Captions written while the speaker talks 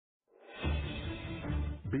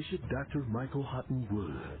Bishop Dr. Michael Hutton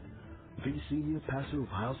Wood, the Senior Pastor of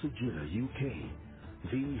House of Judah, UK,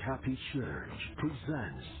 The Happy Church,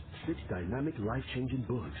 presents 6 dynamic, life-changing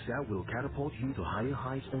books that will catapult you to higher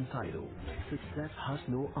heights entitled Success Has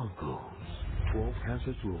No Uncles, 12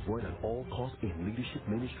 Answers to Avoid at All Costs in Leadership,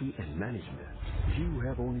 Ministry, and Management. You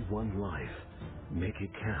have only one life. Make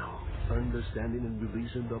it count. Understanding and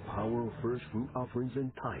releasing the power of first fruit offerings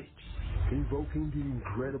and tithes. Invoking the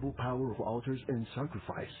incredible power of altars and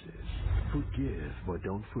sacrifices. Forgive, but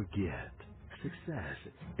don't forget. Success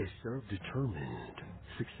is self-determined.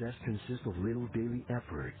 Success consists of little daily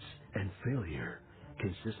efforts, and failure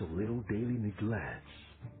consists of little daily neglects.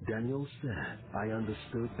 Daniel said, I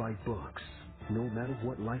understood by books. No matter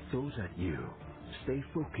what life throws at you, stay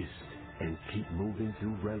focused and keep moving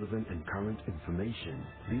through relevant and current information.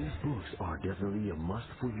 These books are definitely a must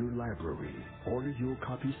for your library. Order your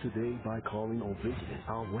copies today by calling or visiting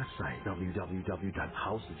our website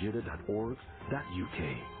www.housejudah.org.uk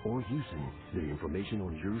or using the information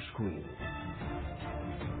on your screen.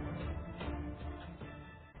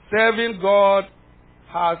 Serving God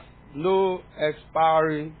has no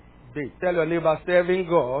expiry date. Tell your neighbor, serving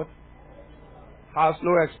God has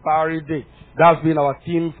no expiry date. That's been our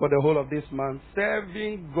theme for the whole of this month.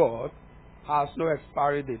 Serving God has no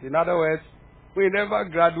expiry date. In other words, we never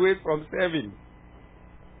graduate from serving.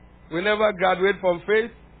 We never graduate from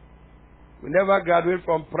faith. We never graduate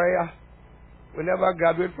from prayer. We never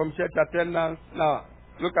graduate from church attendance. Now,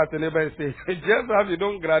 look at the neighbor and say, just as you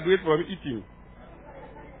don't graduate from eating.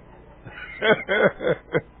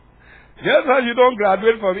 Just as you don't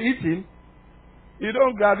graduate from eating, you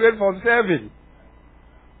don't graduate from serving.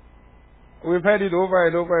 We've heard it over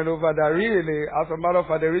and over and over that really, as a matter of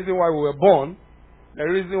fact, the reason why we were born, the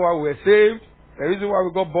reason why we were saved, the reason why we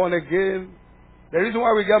got born again, the reason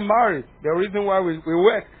why we get married, the reason why we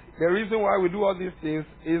work, the reason why we do all these things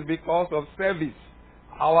is because of service.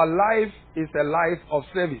 Our life is a life of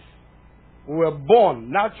service. We were born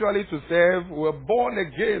naturally to serve. We were born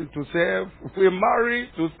again to serve. We marry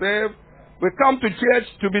to serve. We come to church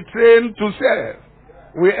to be trained to serve.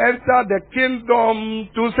 We enter the kingdom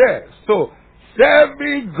to serve. So,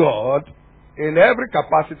 serving God in every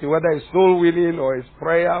capacity, whether it's soul winning or it's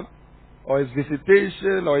prayer or it's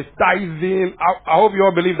visitation or it's tithing. I hope you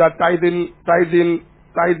all believe that tithing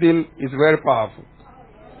is very powerful.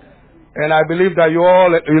 And I believe that you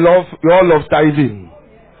all love tithing.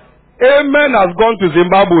 Amen has gone to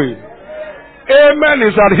Zimbabwe. Amen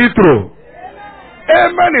is at Heathrow.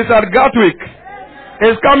 Amen is at Gatwick.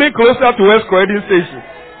 It's coming closer to West Croydon Station.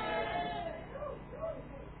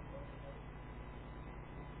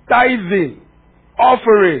 Tithing,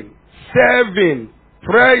 offering, serving,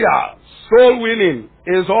 prayer, soul winning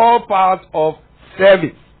is all part of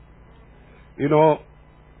service. You know,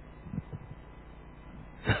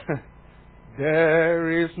 there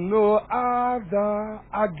is no other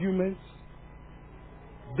argument.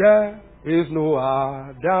 There is no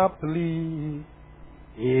other plea.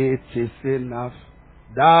 It is enough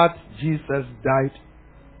that Jesus died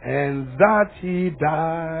and that He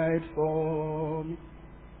died for me.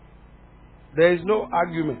 There is no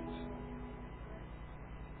argument.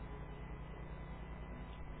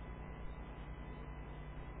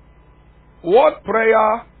 What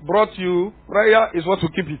prayer brought you, prayer is what will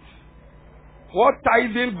keep it. What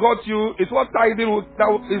tithing got you is what tithing will,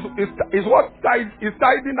 is what is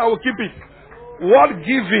tithing that will keep it. What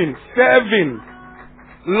giving, serving,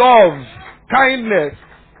 love, kindness,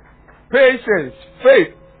 patience,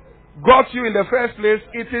 faith got you in the first place.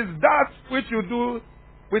 It is that which you do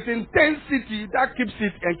with intensity that keeps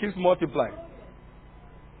it and keeps multiplying.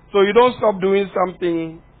 So you don't stop doing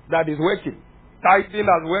something that is working. Tithing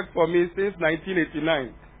has worked for me since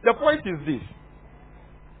 1989. The point is this.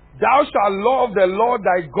 Thou shalt love the Lord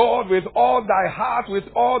thy God with all thy heart, with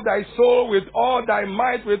all thy soul, with all thy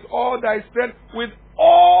might, with all thy strength, with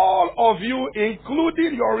all of you,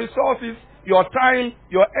 including your resources, your time,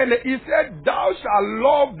 your energy. He said, thou shalt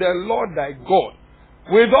love the Lord thy God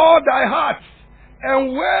with all thy heart.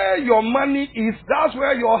 And where your money is, that's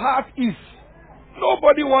where your heart is.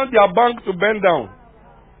 Nobody wants their bank to bend down.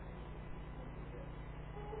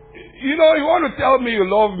 You know, you want to tell me you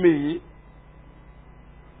love me.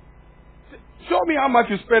 Show me how much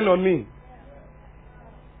you spend on me.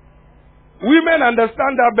 Women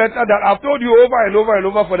understand that better. That I've told you over and over and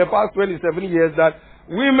over for the past 27 years that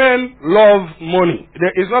women love money.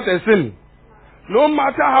 It's not a sin. No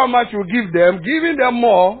matter how much you give them, giving them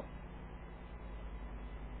more,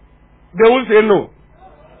 they will say no.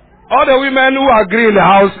 All the women who agree in the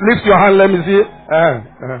house, lift your hand, let me see.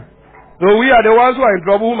 So we are the ones who are in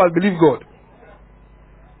trouble who must believe God.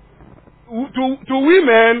 to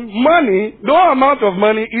women, money, no amount of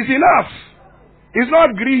money is enough. It's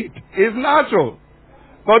not greed. It's natural.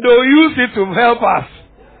 But they'll use it to help us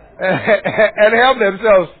and help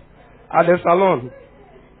themselves at the salon.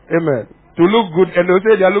 Amen. To look good, and they'll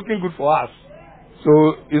say they are looking good for us.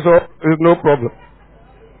 So it's no problem.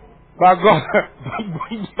 But God,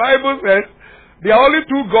 the Bible says there are only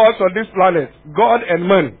two gods on this planet: God and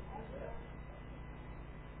money.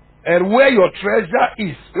 And where your treasure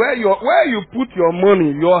is, where you put your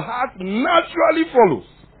money, your heart naturally follows.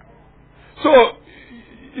 So,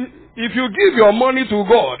 if you give your money to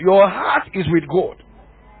God, your heart is with God.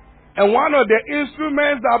 And one of the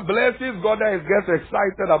instruments that blesses God that he gets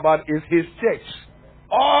excited about is his church.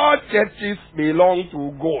 All churches belong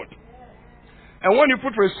to God. And when you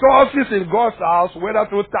put resources in God's house, whether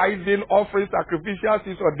through tithing, offering, sacrificial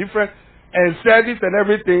seeds, or different, and service and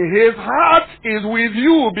everything, his heart is with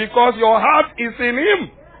you because your heart is in him.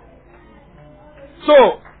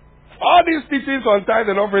 So, all these teachings on tithe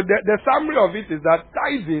and offering, the summary of it is that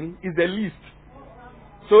tithing is the least.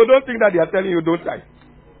 So don't think that they are telling you don't tithe.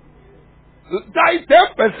 Tithe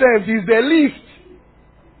 10% is the least.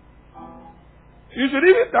 You should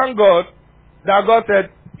even thank God that God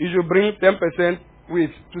said you should bring 10%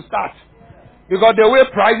 with to start. Because the way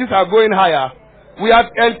prices are going higher,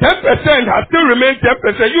 and 10% has still remained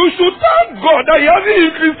 10%. You should thank God that he hasn't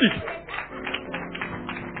increased it.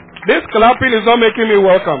 This clapping is not making me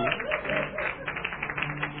welcome.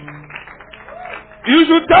 You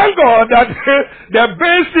should thank God that the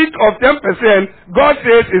basic of 10%, God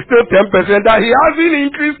says is still 10%, that he hasn't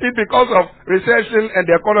increased it because of recession and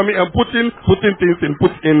the economy and putting things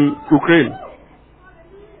in Ukraine.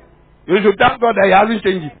 You should thank God that he hasn't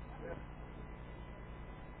changed it.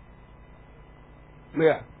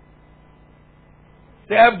 Yeah.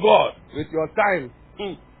 Serve God with your time,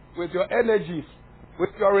 with your energies,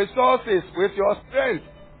 with your resources, with your strength.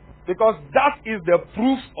 Because that is the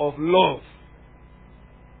proof of love.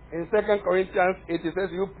 In 2 Corinthians 8, it says,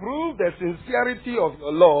 you prove the sincerity of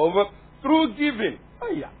your love through giving.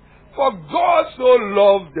 Oh, yeah. For God so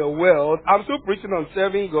loved the world. I'm still preaching on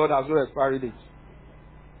serving God as no expiry date.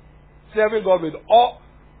 Serving God with all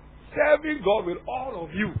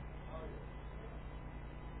of you.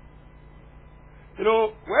 You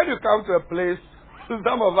know, when you come to a place,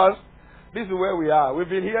 some of us, this is where we are. We've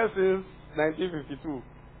been here since 1952.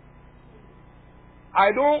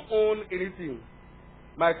 I don't own anything.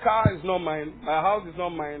 My car is not mine. My house is not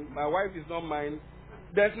mine. My wife is not mine.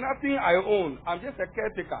 There's nothing I own. I'm just a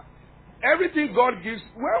caretaker. Everything God gives.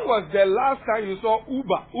 When was the last time you saw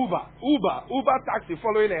Uber taxi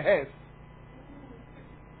following a hearse?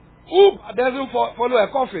 Uber doesn't follow a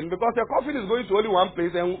coffin because a coffin is going to only one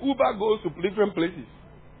place and Uber goes to different places.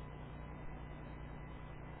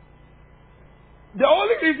 The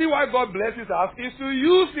only reason why God blesses us is to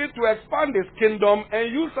use it to expand his kingdom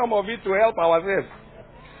and use some of it to help ourselves.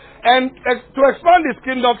 And to expand his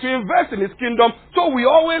kingdom, to invest in his kingdom, so we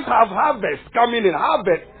always have harvest coming in.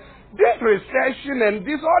 Harvest. This recession and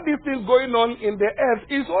all these things going on in the earth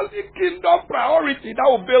is only kingdom priority that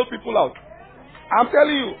will bail people out. I'm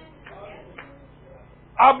telling you.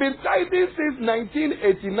 I've been tithing since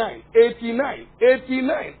 1989,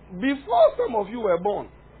 89, before some of you were born.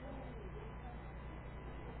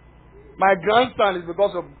 My grandson is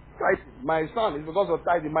because of tithing. My son is because of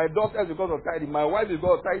tithing. My daughter is because of tithing. My wife is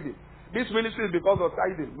because of tithing. This ministry is because of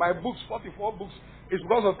tithing. My books, 44 books, is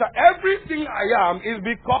because of tithing. Everything I am is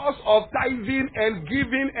because of tithing and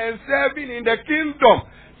giving and serving in the kingdom.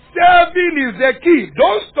 Serving is the key.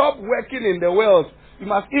 Don't stop working in the world. You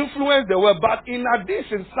must influence the world. But in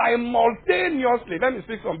addition, simultaneously, let me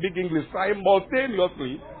speak some big English,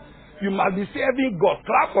 simultaneously, you must be serving God.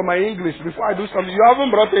 Clap for my English before I do something. You haven't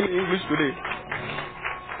brought any English today.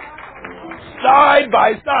 Side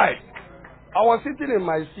by side. I was sitting in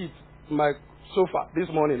my seat, my sofa this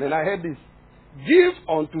morning, and I heard this. Give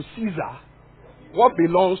unto Caesar what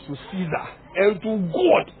belongs to Caesar, and to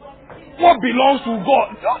God what belongs to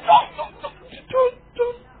God.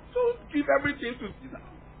 Don't give everything to Caesar.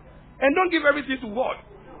 And don't give everything to God.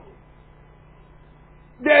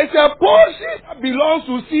 There is a portion that belongs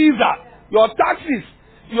to Caesar. Your taxes,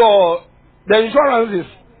 the insurances.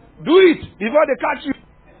 Do it before they catch you.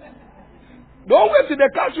 Don't wait till they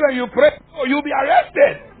catch you and you pray. Oh, you'll be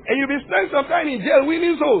arrested. And you'll be spending some time in jail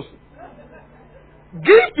winning souls.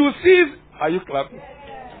 Give to Caesar. Are you clapping?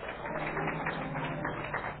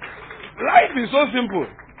 Life is so simple.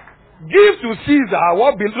 Give to Caesar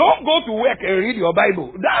what belongs. Don't go to work and read your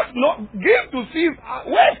Bible. That's not. Give to Caesar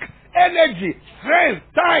work, energy, strength,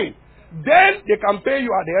 time. Then they can pay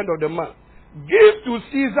you at the end of the month. Give to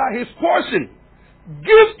Caesar his portion.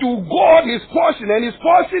 Give to God his portion, and his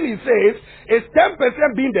portion, he says, is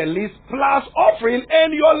 10% being the least, plus offering,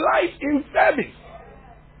 and your life in service.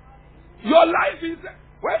 Your life is,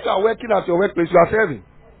 when you are working at your workplace, you are serving.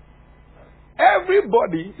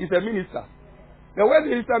 Everybody is a minister. The word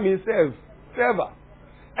minister means server.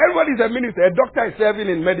 Everybody is a minister. A doctor is serving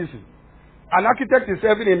in medicine. An architect is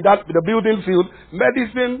serving in the building field.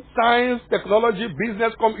 Medicine, science, technology,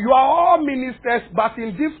 business. You are all ministers, but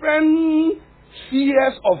in different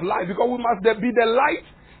spheres of life. Because we must be the light,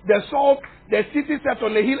 the salt, the city set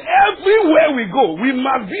on the hill. Everywhere we go, we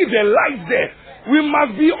must be the light there. We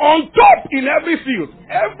must be on top in every field.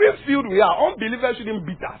 Every field we are. Unbelievers shouldn't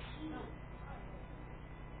beat us.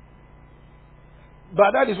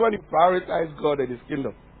 But that is when you prioritize God and his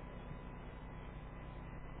kingdom.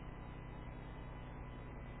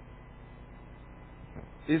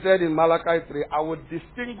 He said in Malachi 3, I will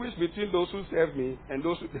distinguish between those who serve me and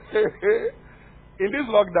those who... In this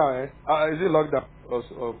lockdown, is it lockdown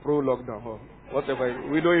or pro-lockdown or whatever?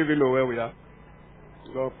 We don't even know where we are.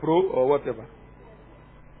 Or pro or whatever.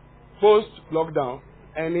 Post-lockdown,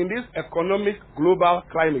 and in this economic global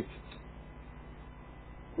climate,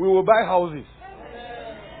 we will buy houses.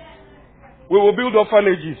 We will build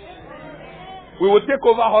orphanages. We will take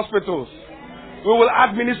over hospitals. We will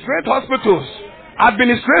administrate hospitals,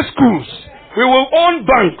 administrate schools. We will own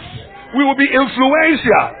banks. We will be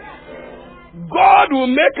influential. God will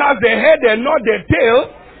make us the head and not the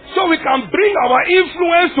tail, so we can bring our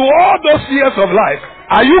influence to all those spheres of life.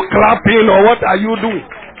 Are you clapping or what are you doing?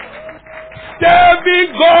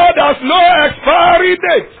 Serving God has no expiry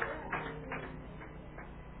date.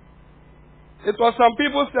 It was some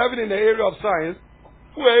people serving in the area of science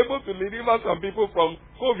who were able to deliver some people from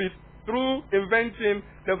COVID through inventing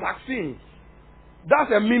the vaccine.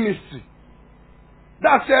 That's a ministry.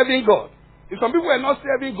 That's serving God. If some people were not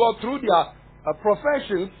serving God through their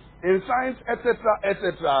professions in science, etc.,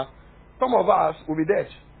 etc., some of us will be dead.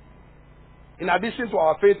 In addition to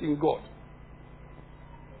our faith in God.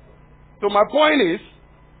 So my point is,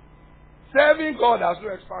 serving God has no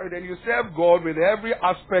expiry date. You serve God with every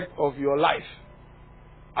aspect of your life.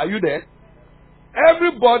 Are you there?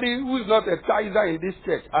 Everybody who is not a tither in this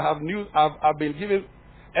church, I've been given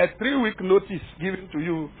a 3-week notice given to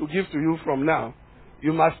you to give to you from now.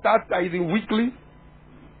 You must start tithing weekly,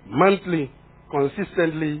 monthly,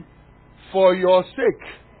 consistently, for your sake,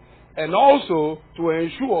 and also to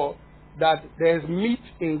ensure that there's meat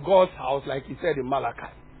in God's house, like he said in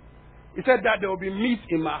Malachi. He said that there will be meat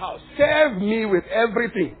in my house. Serve me with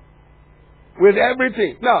everything. With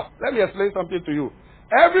everything. Now, let me explain something to you.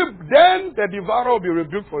 Then the devourer will be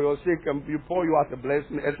rebuked for your sake and will pour you out a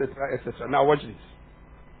blessing, etc., etc. Now watch this.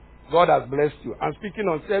 God has blessed you. I'm speaking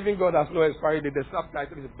on serving God has no expiry date. The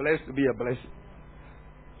subtitle is blessed to be a blessing.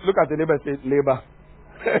 Look at the neighbor and say, neighbor.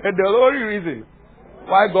 The only reason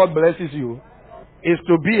why God blesses you is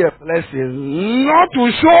to be a blessing, not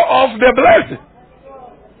to show off the blessing.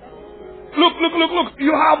 Look.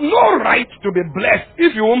 You have no right to be blessed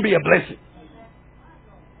if you won't be a blessing.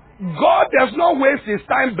 God does not waste his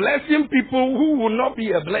time blessing people who will not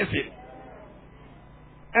be a blessing.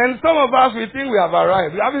 And some of us, we think we have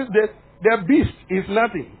arrived. The beast is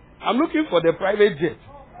nothing. I'm looking for the private jet.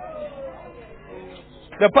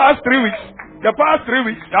 The past 3 weeks,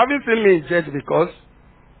 you haven't seen me in church because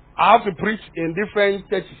I have to preach in different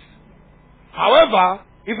churches. However,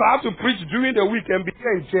 if I have to preach during the week and be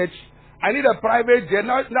here in church, I need a private jet.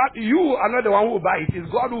 Not you are not the one who will buy it.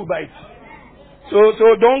 It's God who will buy it. So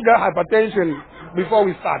don't get hypertension before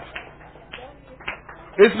we start.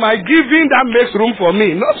 It's my giving that makes room for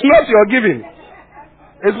me, not your giving.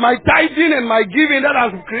 It's my tithing and my giving that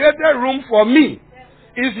has created room for me.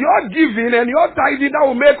 It's your giving and your tithing that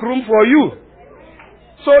will make room for you.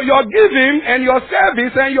 So your giving and your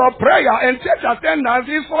service and your prayer and church attendance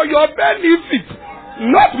is for your benefit,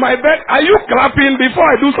 not my benefit. Are you clapping before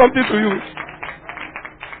I do something to you?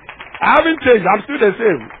 I haven't changed. I'm still the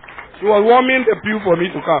same. He was warming the pew for me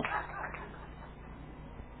to come.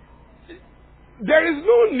 There is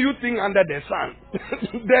no new thing under the sun.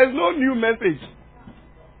 There is no new message.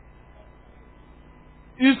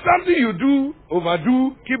 It's something you do,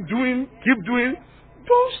 overdo, keep doing.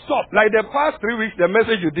 Don't stop. Like the past 3 weeks, the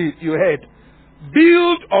message you heard.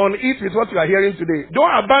 Build on it with what you are hearing today.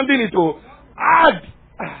 Don't abandon it to add.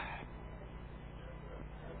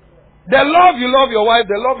 The love you love your wife,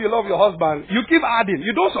 the love you love your husband, you keep adding.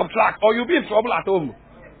 You don't subtract or you'll be in trouble at home.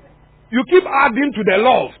 You keep adding to the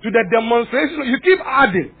love, to the demonstration. You keep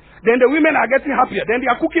adding. Then the women are getting happier. Then they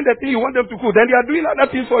are cooking the thing you want them to cook. Then they are doing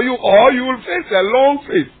other things for you. Or you will face a long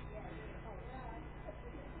face.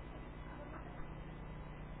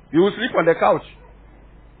 You will sleep on the couch.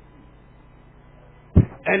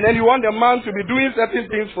 And then you want the man to be doing certain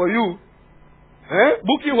things for you.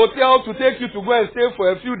 Booking hotel to take you to go and stay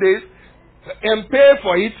for a few days and pay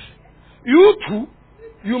for it. You too,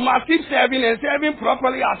 you must keep serving and serving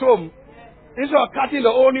properly at home. Instead of cutting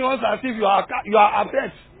the onions as if you are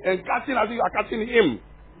upset and cutting as if you are cutting him.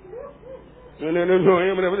 No.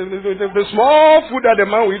 The small food that the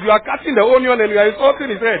man will eat, you are cutting the onion and you are insulting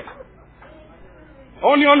his head.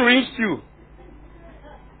 Onion ring stew.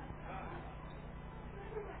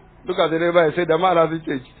 Look at the neighbor and say, the man hasn't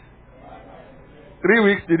changed. 3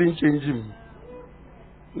 weeks didn't change him.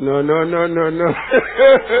 No. No.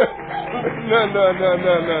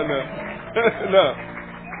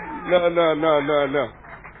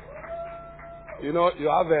 You know, you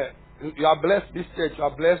are blessed, this church, you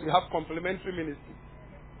are blessed, we have complementary ministry.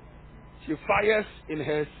 She fires in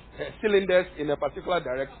her cylinders in a particular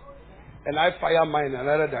direction, and I fire mine in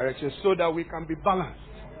another direction so that we can be balanced.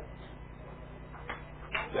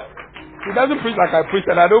 Yeah. She doesn't preach like I preach,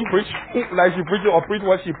 and I don't preach like she preaches or preach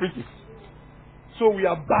what she preaches. So we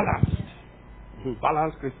are balanced.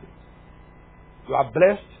 Balanced Christians. You are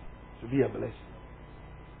blessed to be a blessing.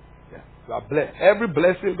 Yeah. You are blessed. Every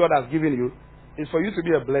blessing God has given you is for you to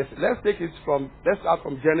be a blessing. Let's start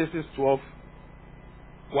from Genesis 12,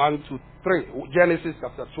 1 to 3. Genesis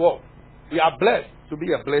chapter 12. We are blessed to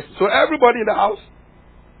be a blessing. So everybody in the house,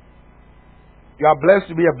 you are blessed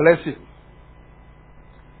to be a blessing.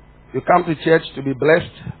 You come to church to be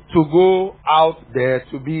blessed, to go out there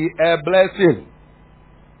to be a blessing.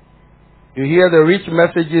 You hear the rich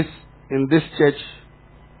messages in this church,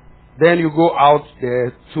 then you go out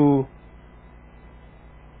there to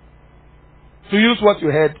use what you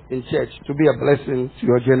heard in church to be a blessing to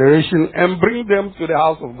your generation and bring them to the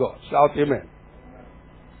house of God. Shout amen.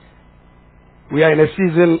 We are in a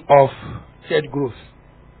season of church growth.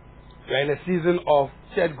 We are in a season of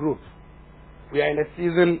church growth. We are in a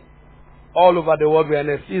season all over the world. We are in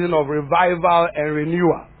a season of revival and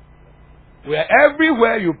renewal. We are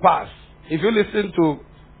everywhere you pass. If you listen to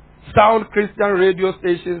sound Christian radio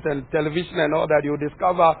stations and television and all that, you'll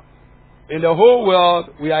discover in the whole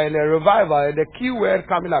world we are in a revival, and the key word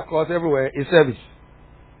coming across everywhere is service.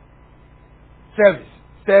 Service.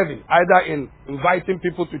 Serving. Either in inviting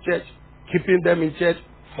people to church, keeping them in church,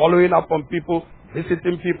 following up on people,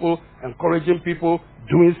 visiting people, encouraging people,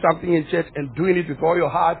 doing something in church and doing it with all your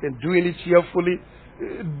heart and doing it cheerfully.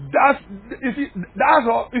 That's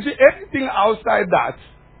all. You see, anything outside that,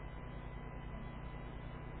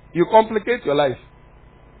 you complicate your life.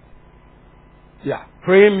 Yeah.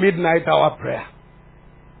 Praying midnight hour prayer.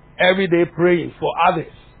 Every day praying for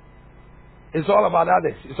others. It's all about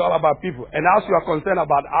others. It's all about people. And as you are concerned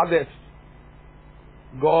about others,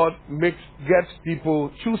 God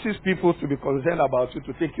chooses people to be concerned about you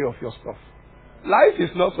to take care of your stuff. Life is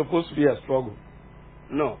not supposed to be a struggle.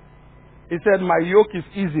 No. He said, my yoke is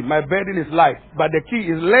easy, my burden is light. But the key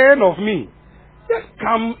is learn of me. Just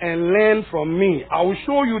come and learn from me. I will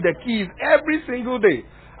show you the keys every single day.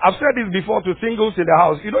 I've said this before to singles in the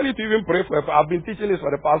house. You don't need to even pray for a I've been teaching this for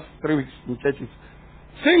the past 3 weeks in churches.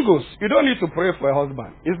 Singles, you don't need to pray for a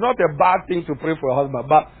husband. It's not a bad thing to pray for a husband.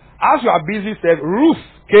 But as you are busy serving, Ruth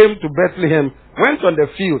came to Bethlehem, went on the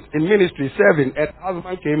field in ministry serving, and her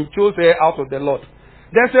husband came, chose her out of the lot.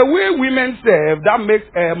 There's a way women serve that makes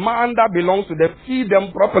a man that belongs to them see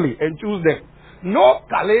them properly and choose them. No,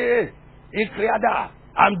 Kale, Ikriada,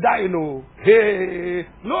 I'm dying. Oh, hey,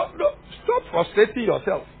 no, stop frustrating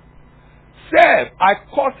yourself. Serve. I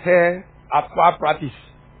caught her at choir practice.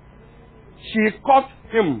 She caught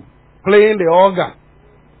him playing the organ.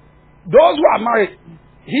 Those who are married,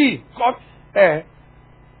 he caught her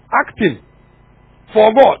acting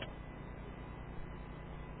for God.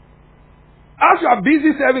 As you are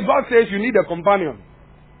busy serving, God says you need a companion.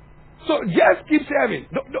 So just keep serving.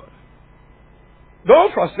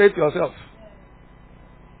 Don't frustrate yourself.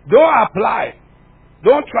 Don't apply.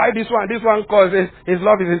 Don't try this one. This one causes his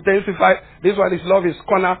love is intensified. This one, his love is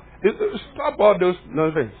corner. Stop all those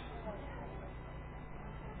nonsense.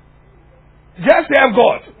 Just serve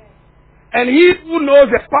God. And he who knows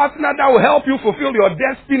a partner that will help you fulfill your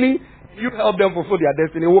destiny, you help them fulfill their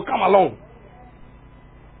destiny, will come along.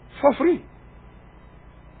 For free.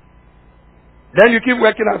 Then you keep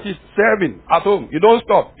working at it, serving at home. You don't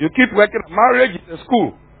stop. You keep working. Marriage is a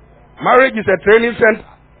school. Marriage is a training center.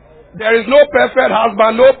 There is no perfect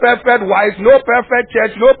husband, no perfect wife, no perfect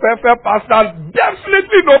church, no perfect pastor,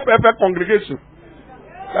 definitely no perfect congregation.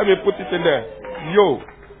 Let me put it in there. Yo.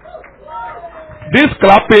 This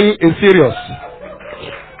clapping is serious.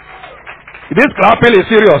 This clapping is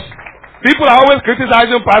serious. People are always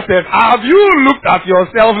criticizing pastors. Have you looked at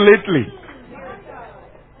yourself lately?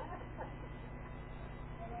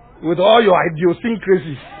 with all your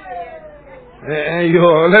idiosyncrasies.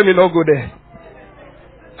 Let me not go there.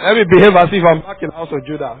 Let me behave as if I'm back in the house of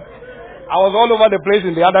Judah. I was all over the place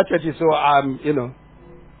in the other churches, so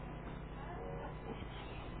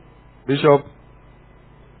Bishop,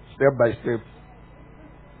 step by step.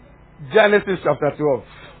 Genesis chapter 12,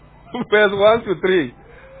 verse 1 to 3.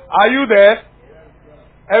 Are you there?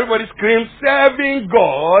 Everybody scream, serving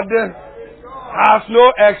God has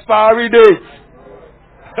no expiry date.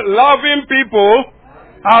 Loving people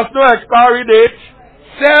has no expiry date.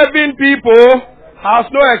 Serving people has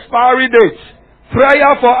no expiry date.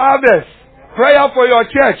 Prayer for others, prayer for your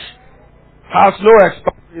church has no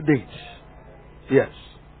expiry date. Yes.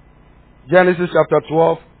 Genesis chapter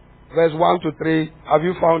 12, verse 1 to 3. Have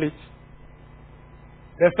you found it?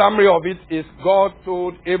 The summary of it is God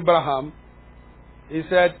told Abraham, He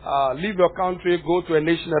said, leave your country, go to a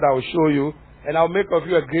nation that I will show you, and I'll make of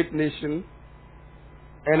you a great nation,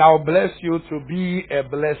 and I'll bless you to be a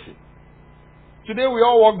blessing. Today we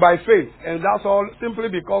all walk by faith, and that's all simply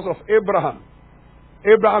because of Abraham.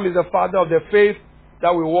 Abraham is the father of the faith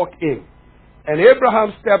that we walk in. And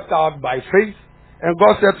Abraham stepped out by faith, and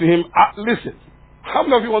God said to him, listen, how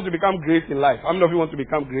many of you want to become great in life? How many of you want to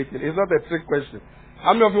become great in life? It's not a trick question.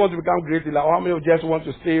 How many of you want to become great in life? Or how many of you just want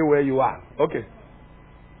to stay where you are? Okay.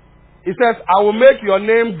 He says, I will make your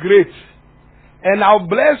name great, and I'll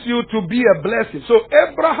bless you to be a blessing. So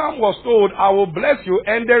Abraham was told, I will bless you,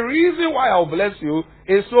 and the reason why I'll bless you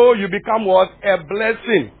is so you become what? A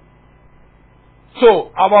blessing.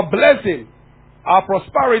 So our blessing, our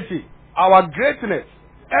prosperity, our greatness,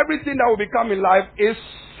 everything that will become in life is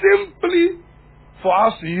simply for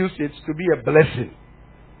us to use it to be a blessing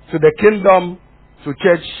to the kingdom, to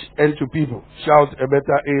church, and to people. Shout a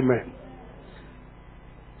better amen.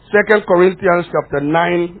 2 Corinthians chapter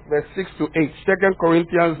 9, verse 6 to 8. 2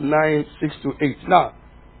 Corinthians 9, 6 to 8. Now,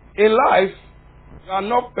 in life, you are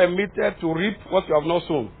not permitted to reap what you have not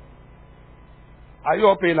sown. Are you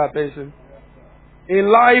all paying attention?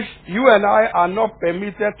 In life, you and I are not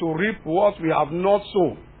permitted to reap what we have not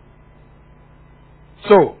sown.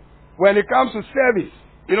 So, when it comes to service,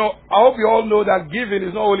 I hope you all know that giving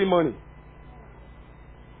is not only money.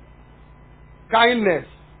 Kindness,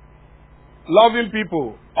 loving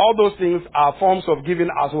people, all those things are forms of giving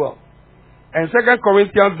as well. And 2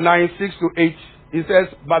 Corinthians 9, 6 to 8, it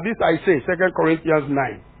says, but this I say, 2 Corinthians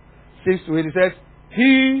 9, 6 to 8, it says,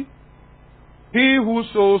 He who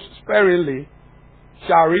sows sparingly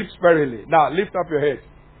shall reap sparingly. Now, lift up your head.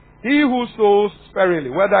 He who sows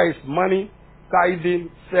sparingly, whether it's money, tithing,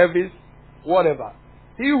 service, whatever.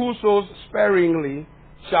 He who sows sparingly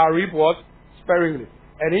shall reap what? Sparingly.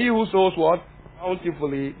 And he who sows what?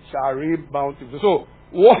 Bountifully shall reap bountifully. So,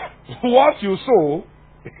 what you sow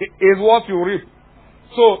is what you reap.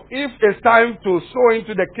 So, if it's time to sow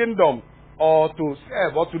into the kingdom, or to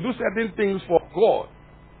serve, or to do certain things for God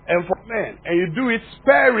and for men, and you do it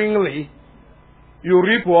sparingly, you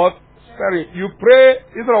reap what? Sparing. You pray,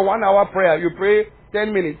 instead of 1 hour prayer, you pray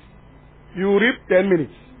 10 minutes. You reap 10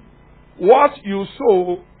 minutes. What you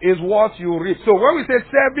sow is what you reap. So when we say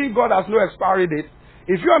serving God has no expiry date,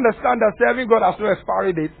 if you understand that serving God has no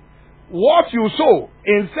expiry date, what you sow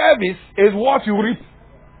in service is what you reap.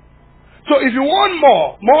 So if you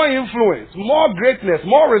want more influence, more greatness,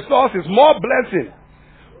 more resources, more blessing,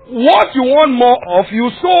 what you want more of, you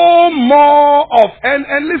sow more of. And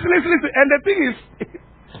listen. And the thing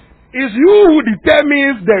is you who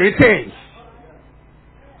determines the returns.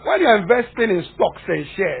 When you're investing in stocks and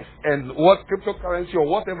shares and what cryptocurrency or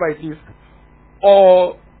whatever it is,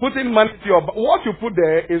 or putting money to your, what you put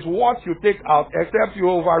there is what you take out, except you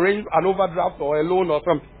arrange an overdraft or a loan or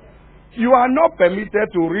something. You are not permitted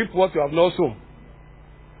to reap what you have not sown.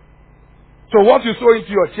 So what you sow into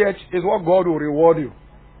your church is what God will reward you.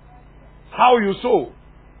 How you sow,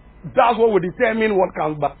 that's what will determine what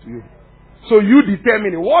comes back to you. So you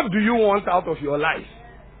determine, what do you want out of your life?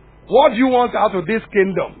 What do you want out of this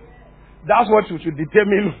kingdom? That's what you should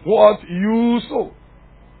determine what you sow.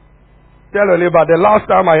 Tell your neighbor, the last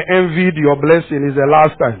time I envied your blessing is the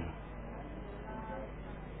last time.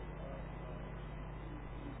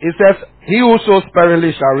 It says, he who sows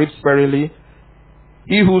sparingly shall reap sparingly.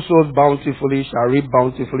 He who sows bountifully shall reap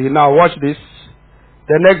bountifully. Now watch this.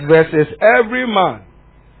 The next verse says, every man,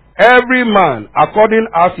 according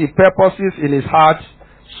as he purposes in his heart,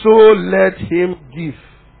 so let him give.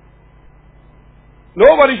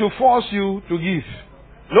 Nobody should force you to give.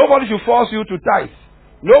 Nobody should force you to tithe.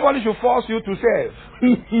 Nobody should force you to serve.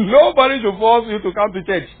 Nobody should force you to come to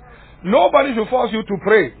church. Nobody should force you to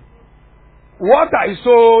pray. What I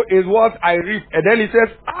sow is what I reap. And then it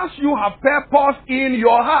says, as you have purpose in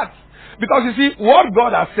your heart. Because you see, what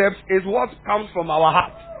God accepts is what comes from our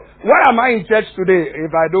heart. Why am I in church today?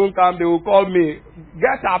 If I don't come, they will call me.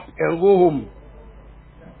 Get up and go home.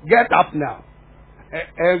 Get up now.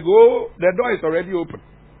 And go. The door is already open.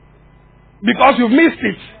 Because you've missed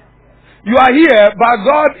it. You are here, but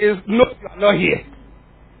God is no, you are not here.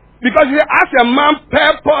 Because as a man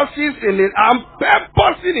purposes in it, I'm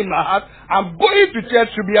purposing in my heart, I'm going to church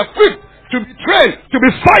to be equipped, to be trained, to be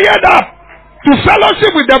fired up, to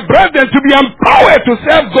fellowship with the brethren, to be empowered to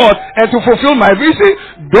serve God and to fulfill my vision.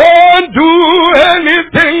 Don't do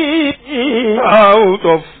anything out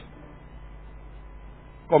of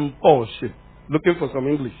compulsion. Looking for some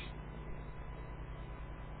English.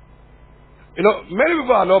 You know, many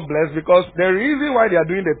people are not blessed because the reason why they are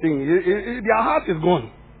doing the thing, their heart is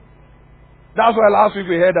gone. That's why last week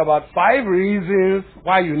we heard about 5 reasons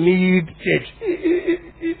why you need church.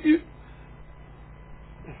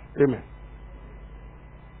 Amen.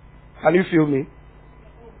 Can you feel me?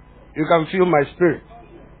 You can feel my spirit.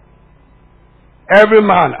 Every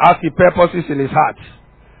man has the purposes in his heart.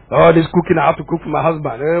 Oh, this cooking, I have to cook for my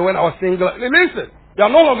husband. When I was single, listen, you are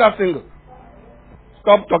no longer single.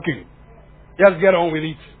 Stop talking. Just get on with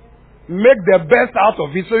it. Make the best out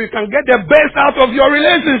of it so you can get the best out of your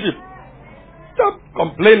relationship. Stop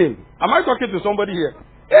complaining. Am I talking to somebody here?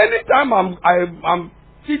 Anytime I'm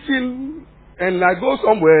teaching and I go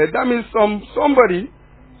somewhere, that means somebody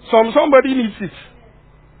needs it.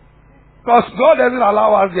 Because God doesn't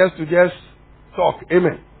allow us just to talk.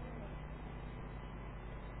 Amen.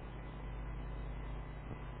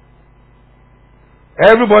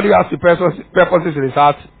 Everybody has the purposes in his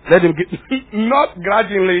heart. Let him get not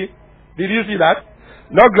grudgingly. Did you see that?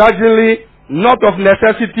 Not grudgingly, not of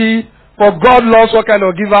necessity. For God loves what kind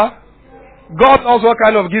of giver? God loves what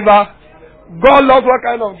kind of giver? God loves what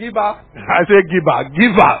kind of giver? I say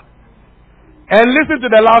giver. And listen to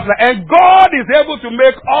the last line. And God is able to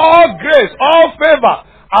make all grace, all favor,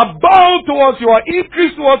 abound towards you or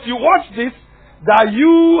increase towards you. Watch this. That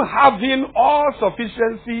you having all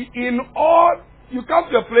sufficiency in all. You come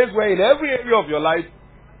to a place where in every area of your life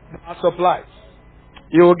there are supplies.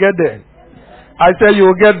 You will get there. I said you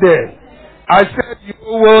will get there. I said you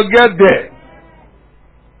will get there.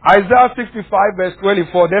 Isaiah 65 verse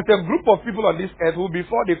 24. There's a group of people on this earth who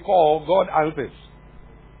before they call, God answers.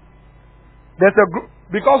 There's a group,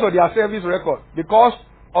 because of their service record. Because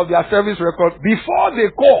of their service record, before they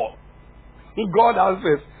call, God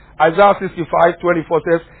answers. Isaiah 65, 24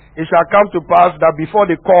 says, it shall come to pass that before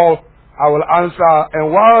they call, I will answer,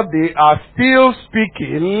 and while they are still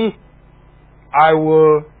speaking, I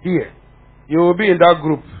will hear. You will be in that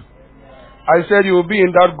group. I said you will be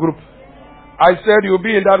in that group. I said you will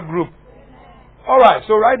be in that group. Alright,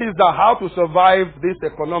 so write this down. How to survive this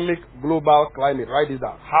economic global climate. Write this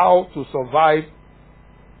down. How to survive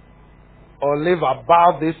or live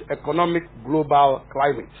above this economic global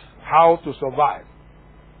climate. How to survive.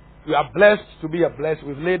 We are blessed to be a blessed.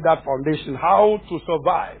 We've laid that foundation. How to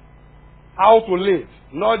survive. How to live.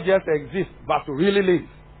 Not just exist, but to really live.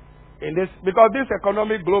 In this, because this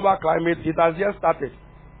economic global climate, it has just started.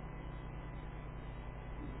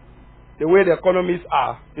 The way the economies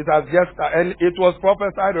are, it has just started. And it was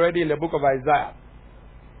prophesied already in the book of Isaiah.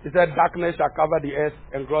 It said, darkness shall cover the earth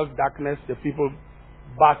and gross darkness the people.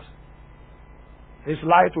 But his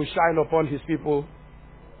light will shine upon his people.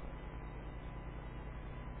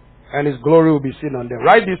 And his glory will be seen on them.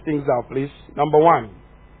 Write these things down, please. Number 1.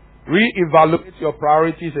 Reevaluate your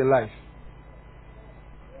priorities in life.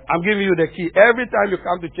 I'm giving you the key. Every time you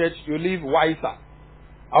come to church, you leave wiser.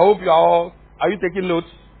 I hope you are you taking notes?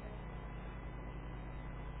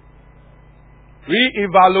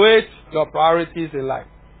 Reevaluate your priorities in life.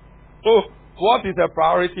 So, what is a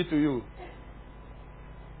priority to you?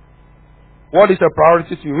 What is a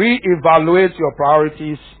priority to you? Reevaluate your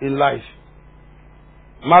priorities in life.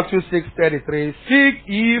 Matthew 6:33. Seek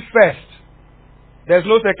ye first. There's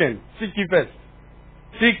no second. Seek ye first.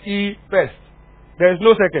 Seek ye first. There is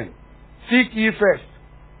no second. Seek ye first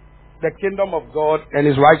the kingdom of God and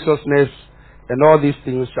his righteousness, and all these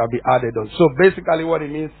things shall be added on. So basically what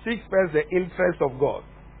it means, seek first the interest of God.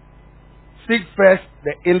 Seek first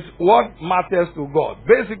what matters to God.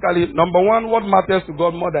 Basically, number 1, what matters to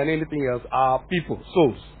God more than anything else are people,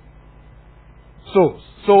 souls.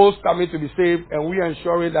 Souls coming to be saved, and we are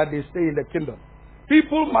ensuring that they stay in the kingdom.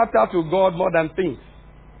 People matter to God more than things.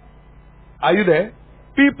 Are you there?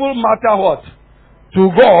 People matter what? To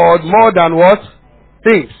God more than what?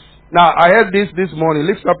 Things. Now, I heard this morning.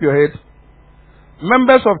 Lift up your head.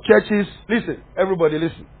 Members of churches, listen, everybody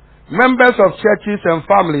listen. Members of churches and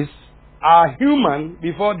families are human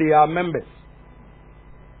before they are members.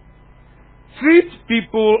 Treat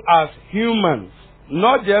people as humans,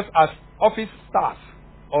 not just as office staff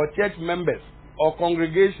or church members or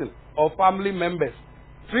congregation or family members.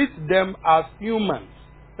 Treat them as humans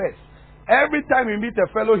first. Every time you meet a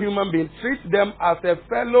fellow human being, treat them as a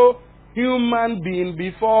fellow human being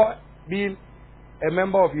before being a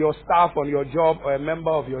member of your staff on your job or a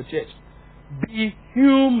member of your church. Be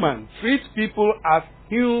human. Treat people as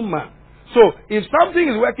human. So, if something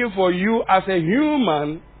is working for you as a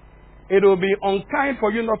human, it will be unkind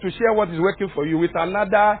for you not to share what is working for you with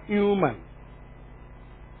another human.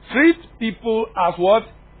 Treat people as what?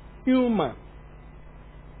 Human.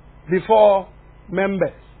 Before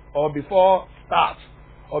members, or before staff,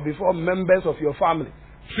 or before members of your family.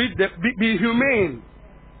 Treat them, be humane.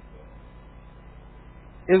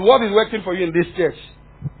 Is what is working for you in this church.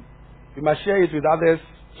 You must share it with others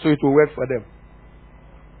so it will work for them.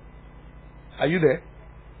 Are you there?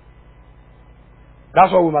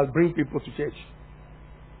 That's why we must bring people to church.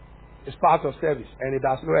 It's part of service and it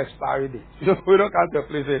has no expiry date. We don't come to a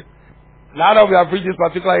place say, now that we have reached this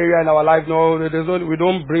particular area in our life, no, we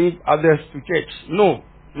don't bring others to church. No.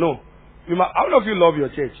 How many of you love your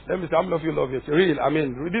church? Let me say, how many of you love your church? Really,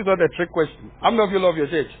 this is not a trick question. How many of you love your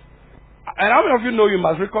church? And how many of you know you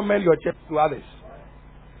must recommend your church to others?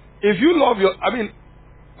 If you love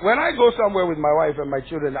when I go somewhere with my wife and my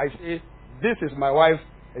children, I say, this is my wife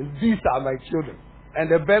and these are my children. And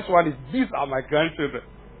the best one is, these are my grandchildren.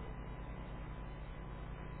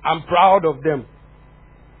 I'm proud of them.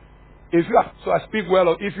 If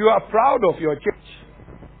you are proud of your church,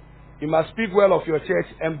 you must speak well of your church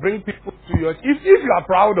and bring people to your church. If you are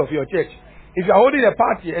proud of your church, if you are holding a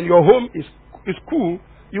party and your home is cool,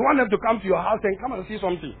 you want them to come to your house and come and see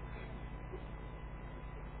something.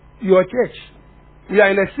 Your church. We are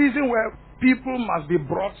in a season where people must be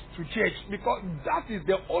brought to church because that is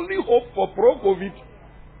the only hope for pro-COVID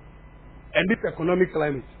and this economic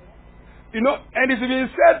climate. And it's been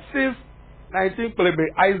said since 19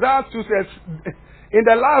 Isaiah 2 says, in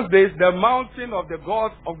the last days, the mountain of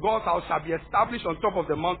God's house shall be established on top of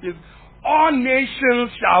the mountains. All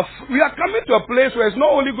nations shall. We are coming to a place where it's not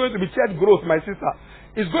only going to be church growth, my sister.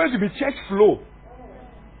 It's going to be church flow.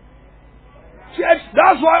 Church,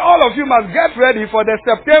 that's why all of you must get ready for the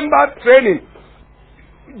September training.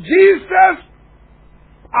 Jesus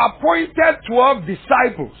appointed 12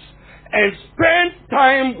 disciples and spent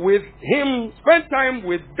time with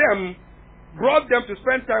them, brought them to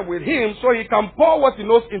spend time with him so he can pour what he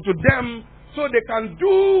knows into them so they can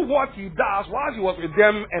do what he does while he was with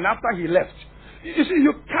them and after he left. You see,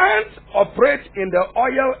 you can't operate in the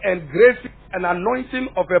oil and grace and anointing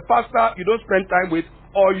of a pastor you don't spend time with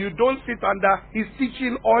or you don't sit under his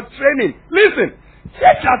teaching or training. Listen,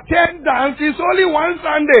 church attendance is only one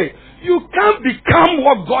Sunday. You can't become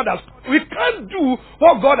what God has. We can't do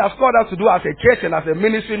what God has called us to do as a church and as a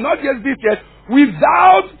ministry, not just this church,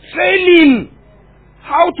 without training.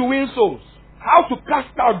 How to win souls, how to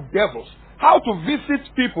cast out devils, how to visit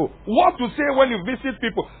people, what to say when you visit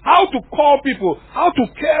people, how to call people, how to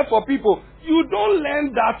care for people. You don't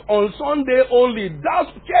learn that on Sunday only. That's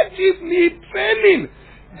churches need training.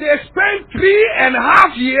 They spent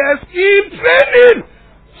 3.5 years in training.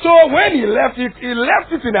 So when he left it in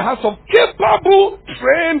the hands of capable,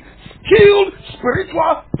 trained, skilled,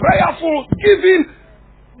 spiritual, prayerful, giving.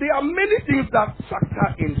 There are many things that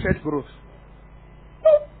factor in church growth.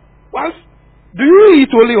 Once, do you eat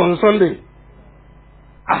only on Sunday?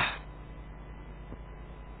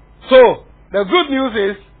 So, the good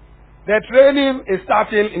news is, the training is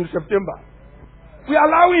starting in September. We are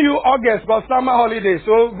allowing you August for summer holidays.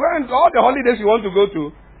 So, go and all the holidays you want to go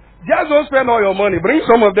to, just don't spend all your money. Bring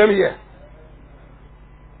some of them here.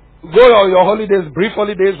 Go on your holidays, brief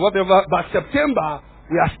holidays, whatever. But September,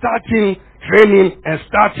 we are starting training and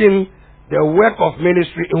starting the work of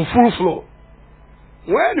ministry in full flow.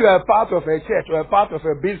 When you are part of a church or a part of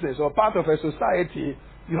a business or part of a society,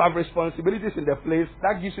 you have responsibilities in the place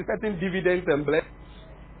that gives you certain dividends and blessings.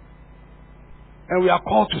 And we are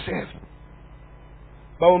called to serve.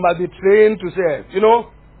 But we must be trained to serve.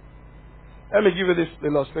 Let me give you this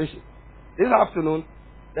illustration. This afternoon,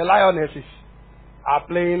 the Lionesses are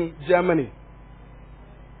playing Germany.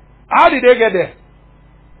 How did they get there?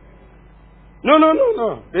 No.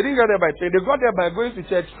 They didn't get there by train. They got there by going to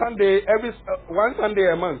church Sunday, one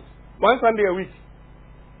Sunday a month, one Sunday a week.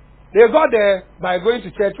 They got there by going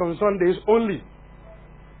to church on Sundays only.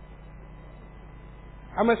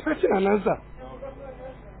 I'm expecting an answer.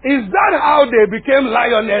 Is that how they became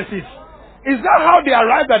Lionesses? Is that how they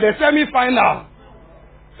arrived at the semi-final?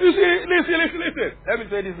 You see, listen. Let me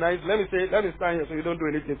say this nice. Let me stand here so you don't do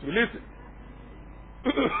anything to me. Listen.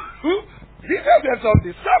 Jesus said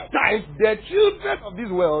something. Sometimes the children of this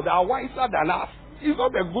world are wiser than us. It's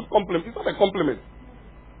not a good compliment. It's not a compliment.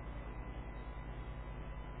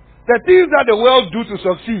 The things that the world do to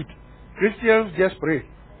succeed, Christians just pray.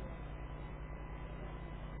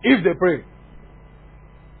 If they pray.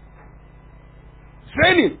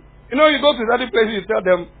 Training. You know, you go to certain places, you tell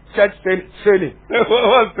them church training.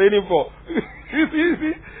 What's training for? you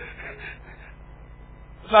see?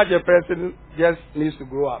 Such a person just needs to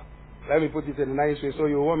grow up. Let me put it in a nice way. So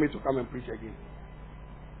you want me to come and preach again?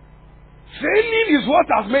 Training is what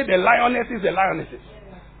has made the lionesses the lionesses.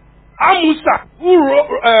 Amusa, who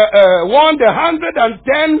won the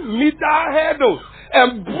 110-meter hurdles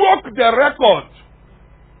and broke the record,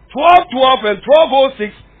 12:12 and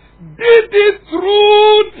 12:06, did it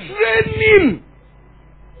through training.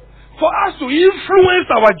 For us to influence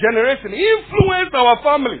our generation, influence our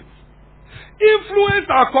families, influence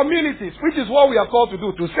our communities, which is what we are called to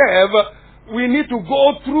do, to serve, we need to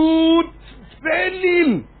go through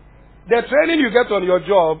training. The training you get on your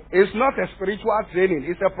job is not a spiritual training.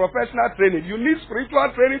 It's a professional training. You need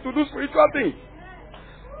spiritual training to do spiritual things.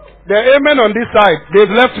 The amen on this side. They've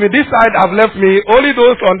left me. This side have left me. Only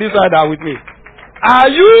those on this side are with me. Are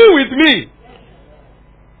you with me?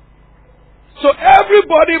 So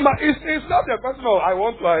everybody, it's not a question of I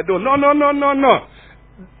want to, I don't. No.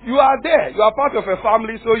 You are there. You are part of a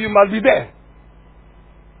family, so you must be there.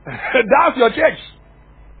 That's your church.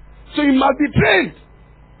 So you must be trained.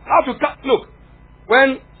 How to cut. Look,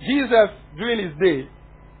 when Jesus during his day,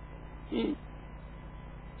 he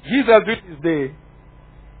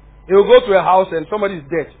will go to a house and somebody is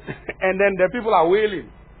dead, and then the people are wailing.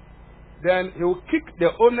 Then he will kick the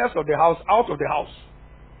owners of the house out of the house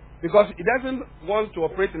because he doesn't want to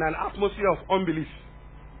operate in an atmosphere of unbelief.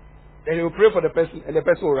 Then he will pray for the person, and the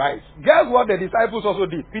person will rise. Guess what the disciples also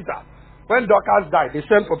did? Peter, when Dorcas died, they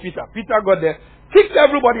sent for Peter. Peter got there, kicked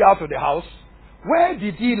everybody out of the house. Where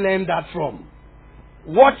did he learn that from?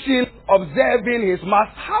 Watching, observing his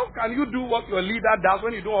master. How can you do what your leader does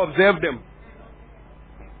when you don't observe them?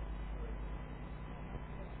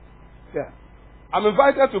 Yeah. I'm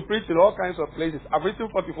invited to preach in all kinds of places. I've written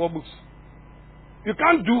 44 books. You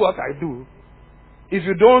can't do what I do if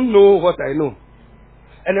you don't know what I know.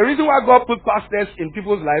 And the reason why God put pastors in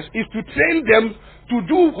people's lives is to train them to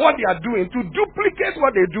do what they are doing, to duplicate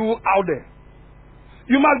what they do out there.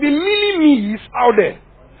 You must be mini-me's out there.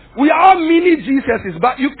 We are all mini Jesuses,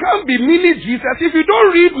 but you can't be mini Jesus if you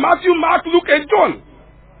don't read Matthew, Mark, Luke, and John.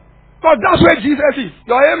 Because that's where Jesus is.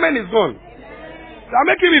 Your amen is gone. You're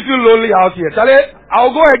making me feel lonely out here. Charlie,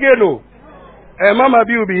 I'll go again, no. Mama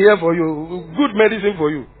B will be here for you. Good medicine for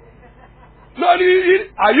you. No,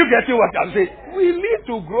 are you getting what I'm saying? We need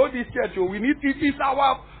to grow this church. We need to teach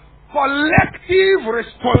our collective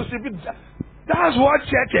responsibility. That's what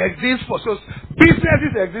church exists for. So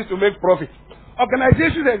businesses exist to make profit.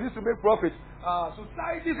 Organizations exist to make profit.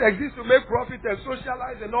 Societies exist to make profit and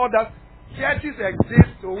socialize and all that. Churches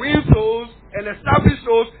exist to win souls and establish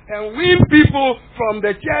souls and win people from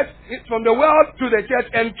the church, from the world to the church,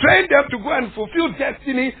 and train them to go and fulfill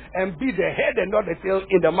destiny and be the head and not the tail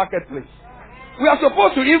in the marketplace. We are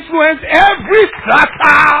supposed to influence every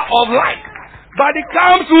strata of life. But it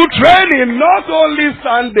comes through training, not only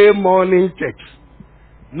Sunday morning church.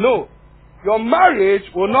 No. Your marriage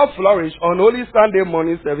will not flourish on only Sunday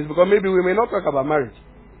morning service because maybe we may not talk about marriage.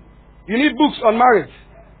 You need books on marriage.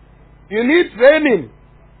 You need training.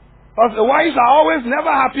 Because the wives are always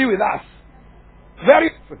never happy with us. Very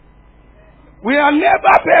often. We are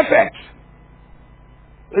never perfect.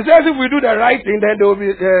 It says if we do the right thing, then they will be,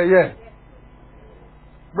 yeah.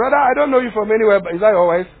 Brother, I don't know you from anywhere, but is that your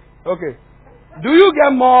wife? Okay. Do you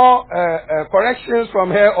get more corrections from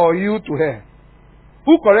her or you to her?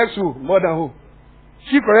 Who corrects you more than who?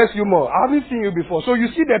 She corrects you more. I haven't seen you before. So you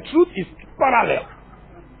see the truth is parallel.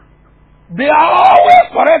 They are always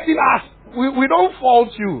correcting us. We don't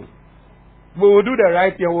fault you. We will do the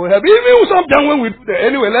right thing. We'll help. Even sometimes when we do that.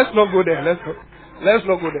 Anyway, let's not go there. Let's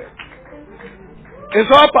not go there. It's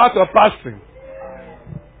all part of pastoring.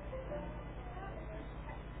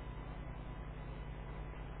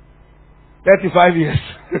 $35 years.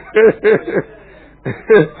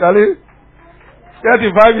 Charlie?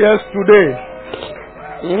 35 years today.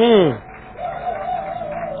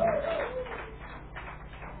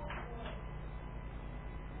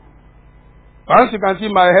 Once you can see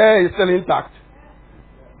my hair is still intact,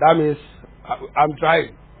 that means I'm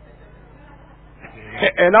trying.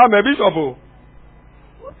 And I'm a bishop.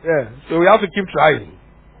 Yeah, so we have to keep trying.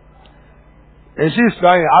 And she's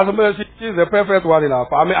trying. She's the perfect one in our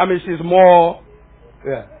family. I mean, she's more.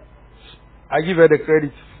 Yeah. I give her the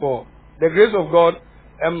credit for the grace of God.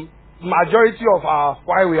 majority of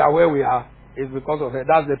why we are where we are is because of her.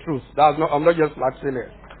 That's the truth. I'm not just flaxing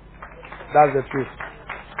it. That's the truth.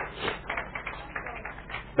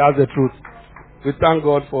 That's the truth. We thank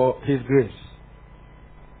God for His grace.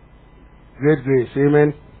 Great grace.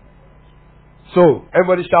 Amen. So,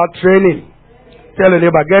 everybody shout training. Tell your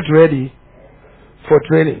neighbor, get ready for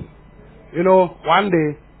training. You know, one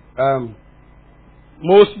day,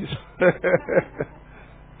 Moses,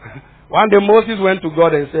 one day Moses went to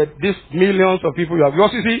God and said, these millions of people you have, you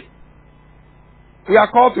see, we are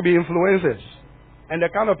called to be influencers. And the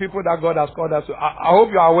kind of people that God has called us to. I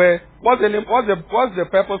hope you are aware. What's the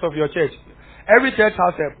purpose of your church? Every church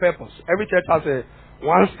has a purpose. Every church has a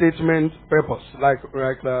one statement purpose. Like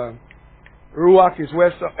Ruach is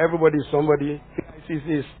where everybody is somebody.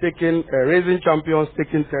 CCC is taking, raising champions,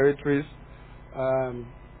 taking territories.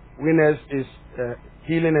 Winners is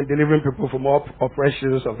healing and delivering people from all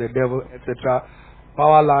oppressions of the devil, etc.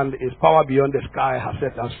 Powerland is power beyond the sky has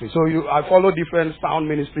set us free. So I follow different sound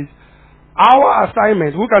ministries. Our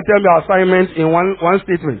assignment, who can tell me our assignment in one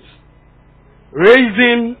statement?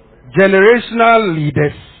 Raising generational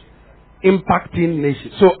leaders, impacting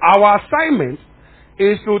nations. So our assignment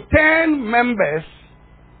is to turn members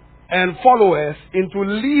and followers into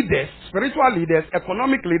leaders, spiritual leaders,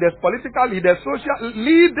 economic leaders, political leaders, social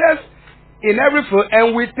leaders in every field,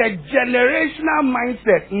 and with a generational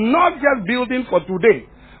mindset, not just building for today,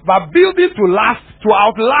 but building to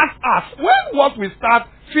outlast us. When what we start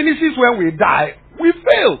finishes when we die, we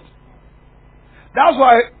failed. That's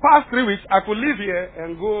why past 3 weeks I could live here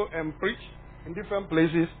and go and preach in different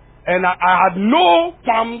places, and I had no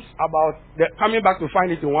qualms about coming back to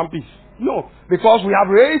find it in one piece. No, because we have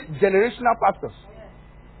raised generational pastors.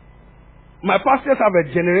 My pastors have a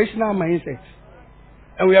generational mindset.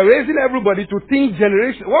 And we are raising everybody to think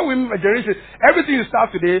generation. What we mean by generation, everything you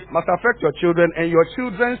start today must affect your children and your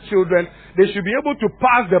children's children. They should be able to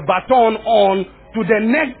pass the baton on to the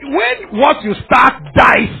next. When what you start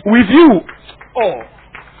dies with you,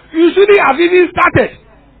 you shouldn't have even started.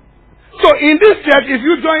 So in this church, if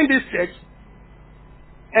you join this church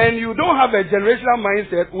and you don't have a generational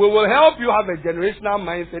mindset, we will help you have a generational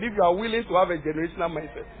mindset if you are willing to have a generational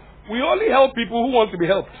mindset. We only help people who want to be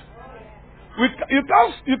helped. You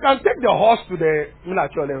can take the horse to the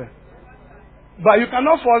miniature level, but you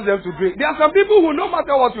cannot force them to drink. There are some people who, no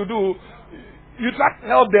matter what you do, you try to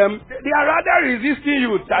help them, they are rather resisting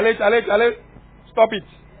you. Chale. Stop it.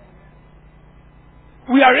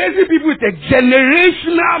 We are raising people with a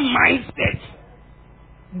generational mindset.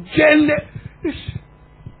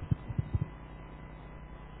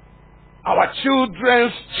 Our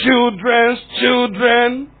children's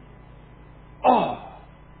children.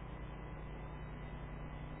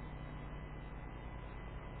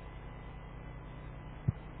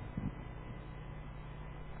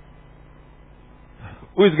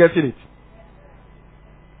 Who is getting it?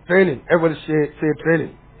 Training. Everybody say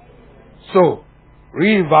training. So,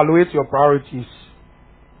 reevaluate your priorities.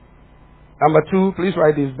 Number 2, please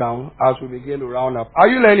write this down as we begin to round up. Are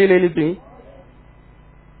you learning anything?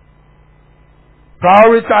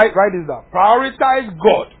 Prioritize, write this down. Prioritize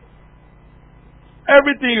God.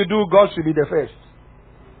 Everything you do, God should be the first.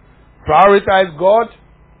 Prioritize God.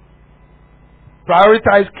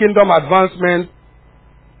 Prioritize kingdom advancement.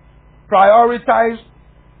 Prioritize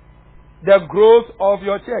the growth of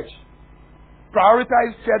your church.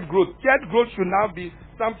 Prioritize church growth. Church growth should now be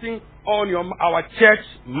something on our church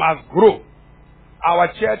must grow.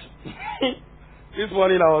 Our church, this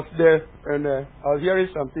morning I was there and I was hearing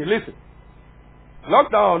something. Listen,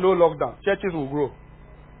 lockdown or no lockdown, churches will grow.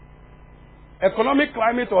 Economic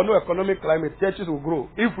climate or no economic climate, churches will grow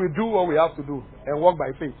if we do what we have to do and walk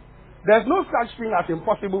by faith. There's no such thing as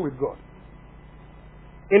impossible with God.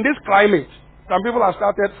 In this climate, some people have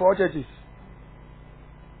started 4 churches.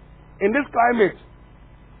 In this climate,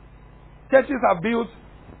 churches have built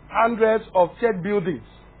hundreds of church buildings.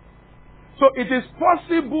 So it is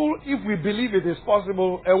possible if we believe it is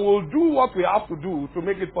possible, and we'll do what we have to do to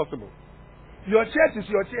make it possible. Your church is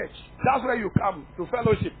your church. That's where you come to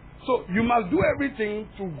fellowship. So you must do everything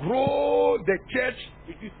to grow the church.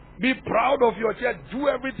 Be proud of your church. Do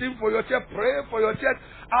everything for your church. Pray for your church.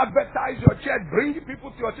 Advertise your church. Bring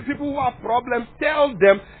people to your church. People who have problems, tell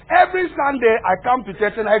them. Every Sunday I come to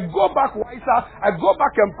church and I go back wiser. I go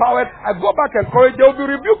back empowered. I go back encouraged. They will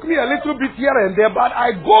rebuke me a little bit here and there, but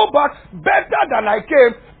I go back better than I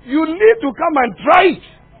came. You need to come and try it.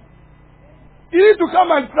 You need to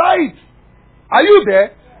come and try it. Are you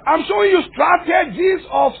there? I'm showing you strategies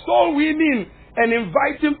of soul winning and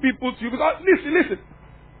inviting people to you. Because listen.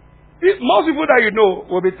 Most people that you know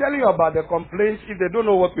will be telling you about the complaints. If they don't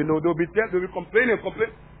know what we know, they'll be complaining.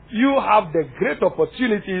 you have the great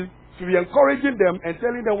opportunity to be encouraging them and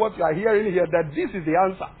telling them what you are hearing here, that this is the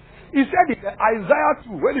answer. He said in Isaiah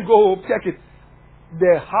 2, when you go home, check it.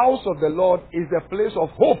 The house of the Lord is a place of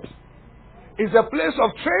hope. It's a place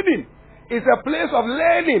of training. It's a place of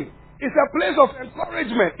learning. It's a place of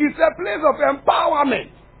encouragement. It's a place of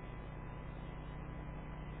empowerment.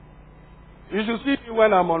 You should see me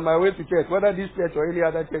when I'm on my way to church, whether this church or any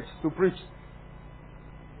other church, to preach.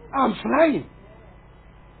 I'm flying.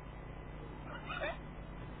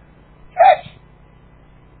 Church!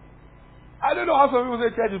 I don't know how some people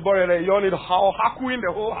say church is boring and you need haku in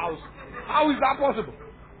the whole house. How is that possible?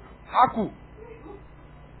 Haku.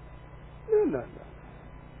 No.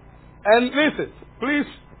 And listen, please.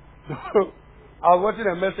 I was watching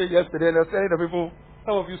a message yesterday and I was telling the people,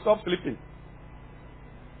 some of you stop sleeping.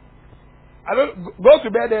 I don't go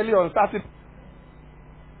to bed early on Saturday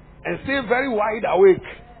and stay very wide awake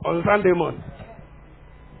on Sunday morning.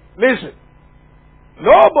 Listen,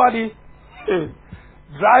 nobody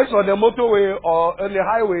drives on the motorway or on the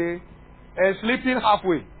highway and sleeping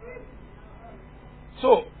halfway.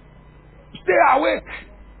 So, stay awake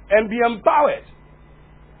and be empowered.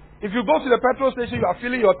 If you go to the petrol station, you are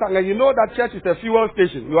filling your tank, and you know that church is a fuel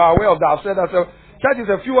station. You are aware of that. I've said that. So, church is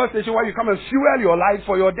a fuel station where you come and fuel your life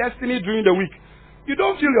for your destiny during the week. You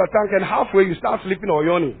don't fill your tank and halfway you start sleeping or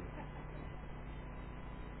yawning.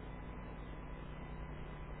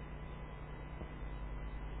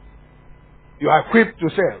 You are equipped to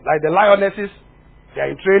serve. Like the Lionesses, they are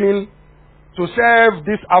in training to serve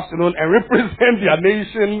this afternoon and represent their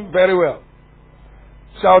nation very well.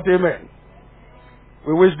 Shout amen.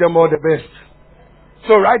 We wish them all the best.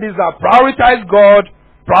 So write this down. Prioritize God,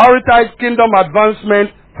 prioritize kingdom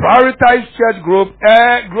advancement, prioritize church growth,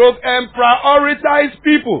 and prioritize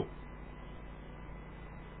people.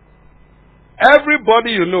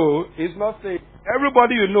 Everybody you know is not saved.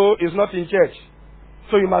 Everybody you know is not in church.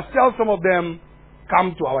 So you must tell some of them,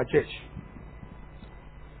 come to our church.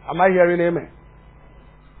 Am I hearing amen?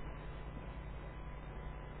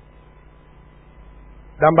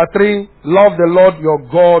 Number 3, love the Lord your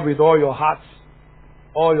God with all your heart,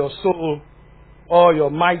 all your soul, all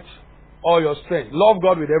your might, all your strength. Love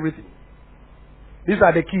God with everything. These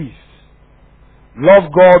are the keys.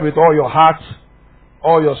 Love God with all your heart,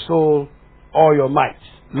 all your soul, all your might.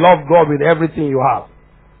 Love God with everything you have.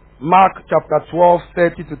 Mark chapter 12,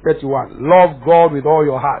 30 to 31. Love God with all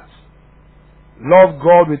your heart. Love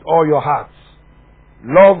God with all your heart.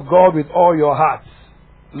 Love God with all your heart.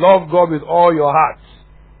 Love God with all your heart.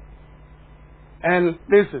 And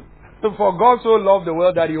listen, for God so loved the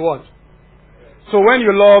world that He wants. So when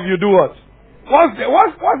you love, you do what?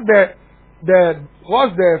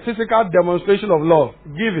 What's the physical demonstration of love?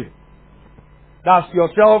 Giving. That's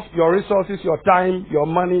yourself, your resources, your time, your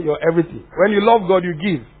money, your everything. When you love God, you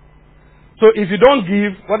give. So if you don't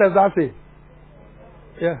give, what does that say?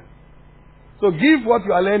 Yeah. So give what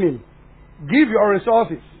you are learning. Give your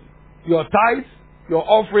resources, your tithes, your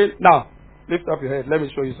offering. Now, lift up your head. Let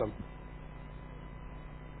me show you something.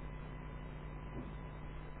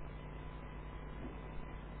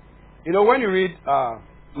 You know, when you read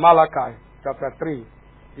Malachi chapter 3,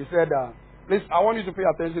 he said, please, I want you to pay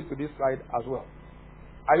attention to this slide as well.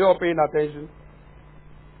 Are you all paying attention?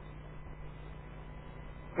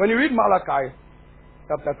 When you read Malachi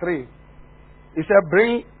chapter 3, he said,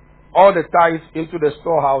 bring all the tithes into the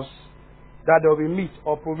storehouse, that there will be meat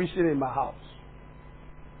or provision in my house.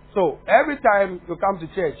 So, every time you come to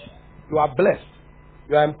church, you are blessed.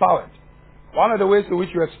 You are empowered. One of the ways in which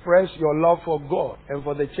you express your love for God and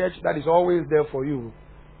for the church that is always there for you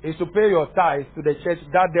is to pay your tithes to the church,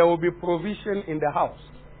 that there will be provision in the house,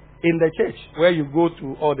 in the church where you go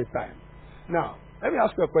to all the time. Now, let me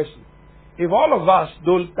ask you a question. If all of us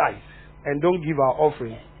don't tithe and don't give our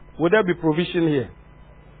offering, would there be provision here?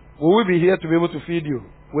 Will we be here to be able to feed you?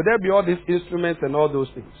 Would there be all these instruments and all those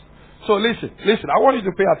things? So listen, I want you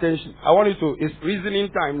to pay attention. I want you to, it's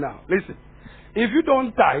reasoning time now. Listen, if you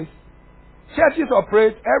don't tithe, churches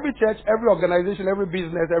operate, every church, every organization, every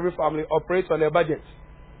business, every family operates on their budget.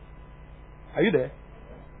 Are you there?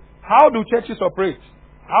 How do churches operate?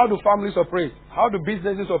 How do families operate? How do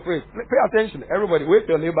businesses operate? Pay attention. Everybody, wake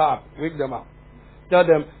your neighbor up. Wake them up. Tell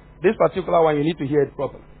them, this particular one, you need to hear it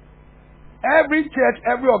properly. Every church,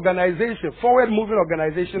 every organization, forward-moving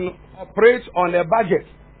organization operates on their budget.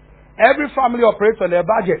 Every family operates on their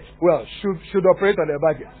budget. Well, should operate on their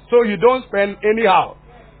budget. So you don't spend anyhow.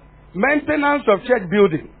 Maintenance of church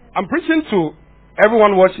building. I'm preaching to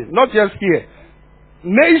everyone watching, not just here.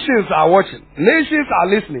 Nations are watching. Nations are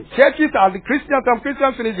listening. Churches are the Christians. Some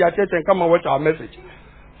Christians finish their church and come and watch our message.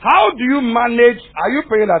 How do you manage? Are you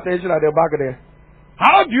paying attention at the back there?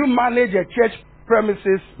 How do you manage a church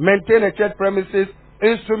premises, maintain a church premises,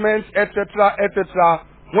 instruments, etc., etc.,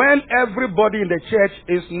 when everybody in the church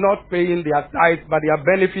is not paying their tithes, but they are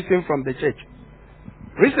benefiting from the church?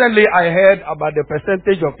 Recently, I heard about the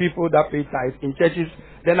percentage of people that pay tithes in churches.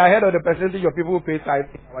 Then I heard of the percentage of people who pay tithes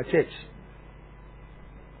in our church.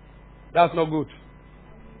 That's not good.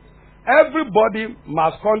 Everybody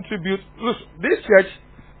must contribute. Look, this churches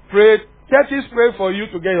pray for you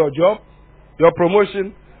to get your job, your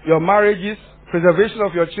promotion, your marriages, preservation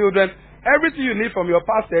of your children. Everything you need from your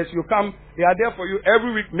pastors, you come, they are there for you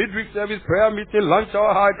every week, midweek service, prayer meeting, lunch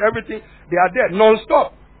hour, everything. They are there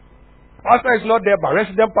non-stop. Pastor is not there, but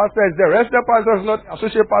resident pastor is there. Resident pastor is not,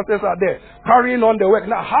 associate pastors are there, carrying on the work.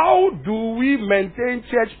 Now, how do we maintain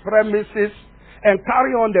church premises and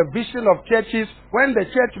carry on the vision of churches when the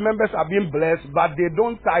church members are being blessed, but they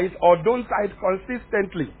don't tithe or don't tithe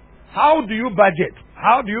consistently? How do you budget?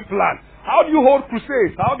 How do you plan? How do you hold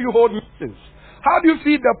crusades? How do you hold meetings? How do you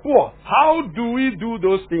feed the poor? How do we do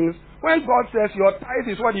those things when God says your tithe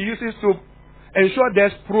is what He uses to ensure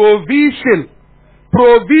there's provision?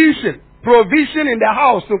 Provision in the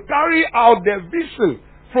house to carry out the vision.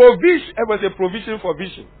 Provision. Everybody say provision for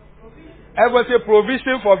vision. Everybody say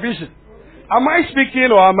provision for vision. Am I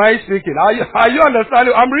speaking or am I speaking? Are you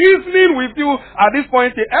understanding? I'm reasoning with you at this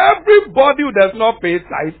point. Everybody who does not pay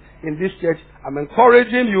tithe in this church, I'm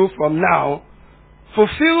encouraging you from now,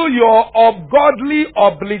 fulfill your godly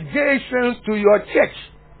obligations to your church.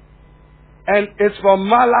 And it's from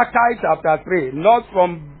Malachi chapter 3, not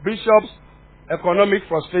from Bishop's economic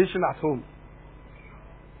frustration at home.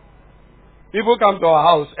 People come to our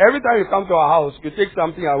house. Every time you come to our house, you take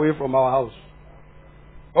something away from our house.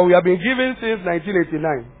 But we have been given since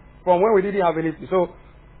 1989, from when we didn't have anything. So,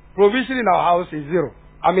 provision in our house is zero.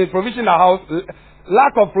 Provision in our house,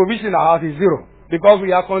 lack of provision in our house is zero. Because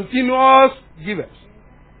we are continuous givers.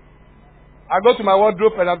 I go to my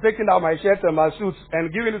wardrobe and I'm taking out my shirts and my suits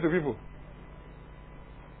and giving it to people.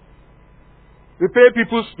 We pay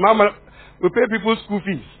people's school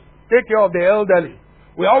fees. Take care of the elderly.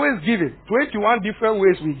 We always give it. 21 different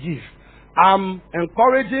ways we give. I'm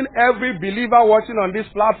encouraging every believer watching on this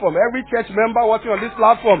platform, every church member watching on this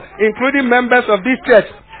platform, including members of this church,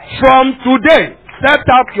 from today, set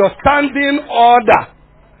up your standing order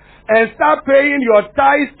and start paying your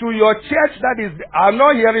tithes to your church. That is, I'm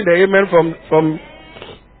not hearing the amen from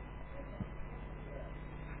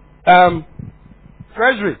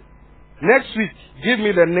Treasury. Next week, give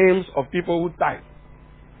me the names of people who tithe.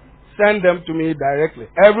 Send them to me directly.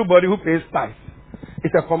 Everybody who pays tithe.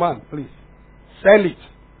 It's a command, please. Send it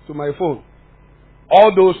to my phone.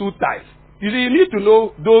 All those who tithe. You see, you need to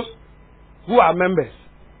know those who are members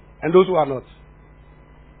and those who are not.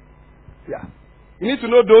 Yeah. You need to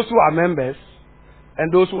know those who are members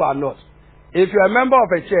and those who are not. If you're a member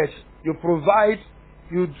of a church, you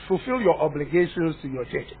fulfill your obligations to your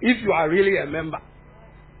church. If you are really a member.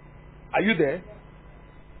 Are you there?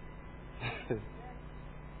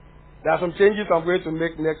 There are some changes I'm going to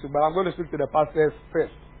make next week, but I'm going to speak to the pastors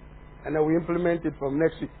first. And then we implement it from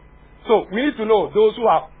next week. So, we need to know those who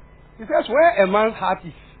are. He says, where a man's heart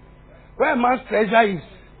is, where a man's treasure is,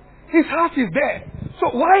 his heart is there. So,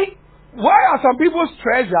 why are some people's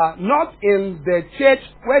treasure not in the church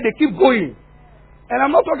where they keep going? And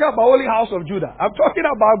I'm not talking about only House of Judah. I'm talking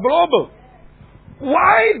about global.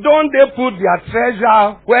 Why don't they put their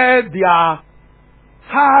treasure where their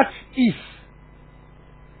heart is?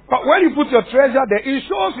 But when you put your treasure there, it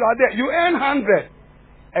shows you are there. You earn 100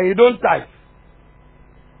 and you don't tithe.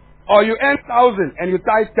 Or you earn 1,000 and you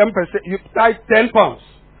tithe 10%, you tithe 10 pounds.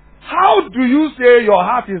 How do you say your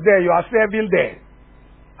heart is there, you are serving there?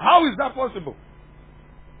 How is that possible?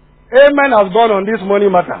 Amen has gone on this money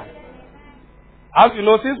matter. As you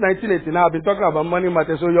know, since 1989, I've been talking about money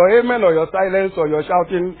matter. So your amen or your silence or your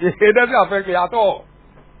shouting, it doesn't affect me at all.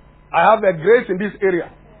 I have a grace in this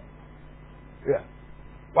area. Yeah.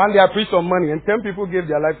 One day I preached on money and 10 people gave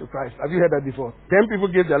their life to Christ. Have you heard that before? 10 people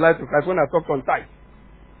gave their life to Christ when I talked on tithe.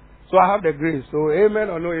 So I have the grace. So amen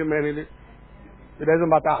or no amen, it doesn't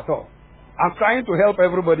matter at all. I'm trying to help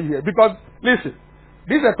everybody here. Because, listen,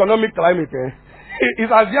 this economic climate, it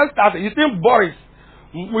has just started. You think Boris,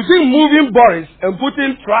 we think moving Boris and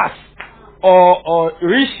putting Truss or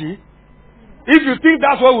Rishi, if you think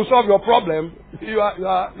that's what will solve your problem, you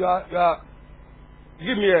are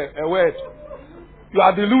give me a word. You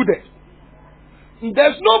are deluded.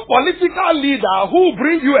 There's no political leader who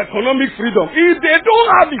brings you economic freedom. If they don't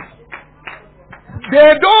have it,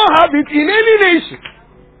 they don't have it in any nation.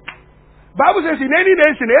 Bible says in any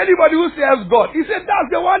nation, anybody who serves God, he said that's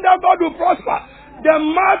the one that God will prosper. The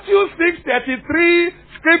Matthew 6:33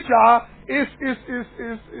 scripture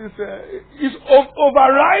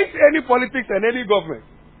overrides any politics and any government.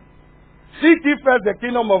 Seek ye first the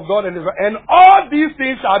kingdom of God and all these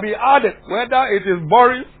things shall be added. Whether it is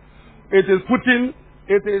Boris, it is Putin,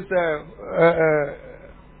 it is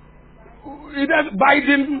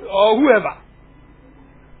Biden or whoever.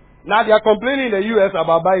 Now they are complaining in the U.S.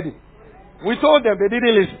 about Biden. We told them, they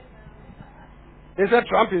didn't listen. They said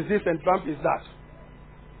Trump is this and Trump is that.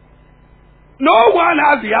 No one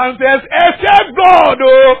has the answers except God,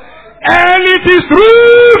 oh. And it is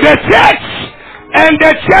through the church. And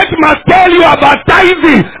the church must tell you about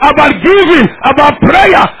tithing, about giving, about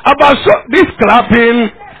prayer, about this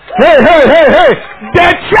clapping. Hey, hey, hey, hey.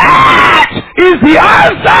 The church is the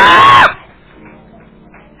answer.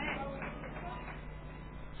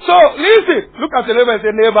 So, listen. Look at the neighbor and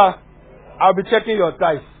say, neighbor, I'll be checking your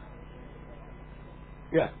tithes.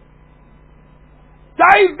 Yeah.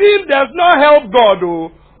 Tithing does not help God,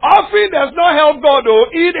 oh. Offering does not help God, oh.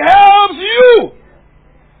 It helps you.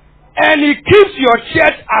 And it keeps your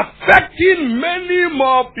church affecting many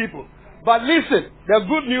more people. But listen, the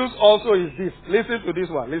good news also is this. Listen to this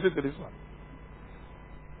one. Listen to this one.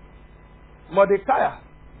 Mordecai,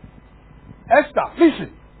 Esther,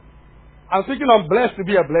 listen. I'm thinking I'm blessed to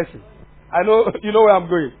be a blessing. I know, you know where I'm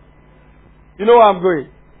going. You know where I'm going.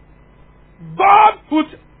 God put,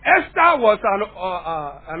 Esther was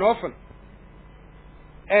an orphan.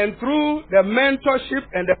 And through the mentorship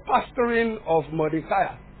and the pastoring of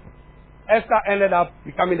Mordecai, Esther ended up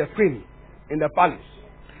becoming the queen in the palace.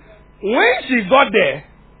 When she got there,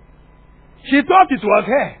 she thought it was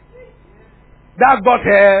her that got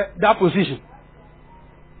her that position.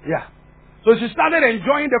 Yeah. So she started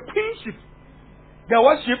enjoying the queenship. The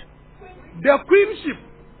what ship? The queenship.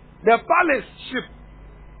 The palace ship.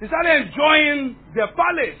 She started enjoying the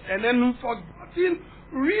palace and then forgetting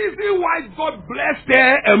reason why God blessed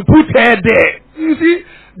her and put her there. You see,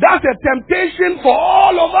 that's a temptation for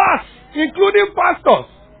all of us, including pastors.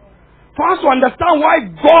 For us to understand why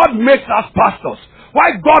God makes us pastors.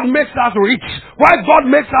 Why God makes us rich. Why God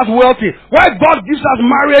makes us wealthy. Why God gives us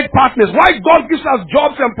marriage partners. Why God gives us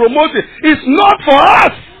jobs and promotions. It's not for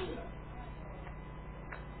us.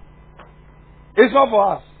 It's not for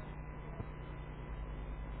us.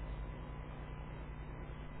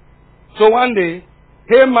 So one day,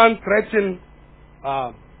 Haman threatened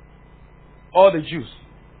all the Jews.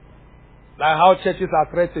 Like how churches are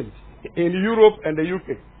threatened in Europe and the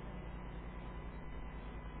UK.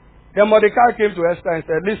 Then Mordecai came to Esther and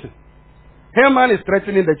said, listen, Haman is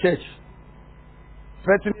threatening the church,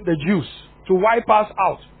 threatening the Jews to wipe us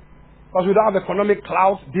out. Because we don't have economic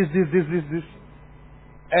clout, this.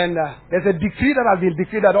 And there's a decree that has been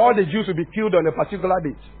decreed that all the Jews will be killed on a particular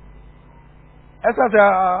date. Esther said,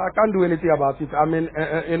 I can't do anything about it. I mean,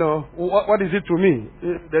 what is it to me?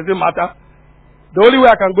 It doesn't matter. The only way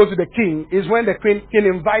I can go to the king is when the king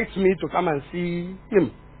invites me to come and see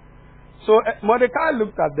him. So Mordecai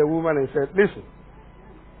looked at the woman and said, listen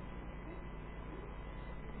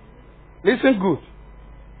good.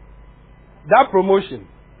 That promotion,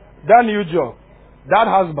 that new job, that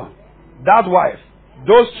husband, that wife,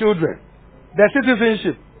 those children, the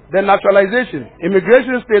citizenship, the naturalization,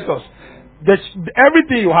 immigration status,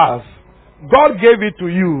 everything you have, God gave it to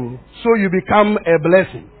you so you become a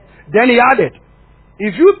blessing. Then he added,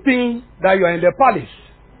 if you think that you are in the palace,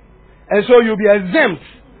 and so you'll be exempt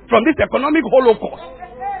from this economic holocaust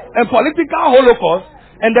and political holocaust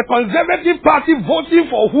and the Conservative Party voting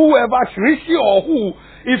for whoever, Rishi or who,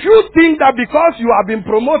 if you think that because you have been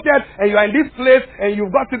promoted and you are in this place and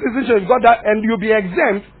you've got citizenship, you've got that, and you'll be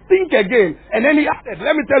exempt, think again. And then he added,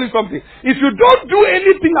 let me tell you something. If you don't do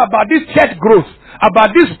anything about this church growth,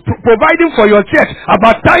 about this providing for your church,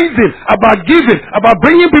 about tithing, about giving, about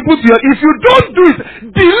bringing people to your, if you don't do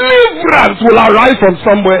it, deliverance will arise from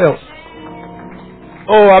somewhere else.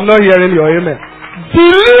 Oh, I'm not hearing your amen.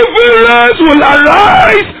 Deliverance will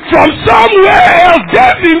arise from somewhere else,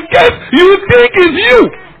 just in case you think it's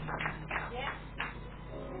you.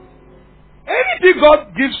 Anything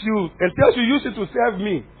God gives you and tells you, use it to serve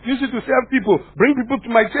me, use it to serve people, bring people to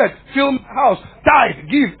my church, fill my house, tithe,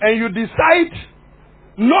 give, and you decide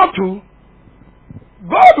not to,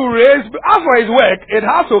 God will raise, as for his work, it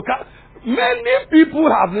has to come. Many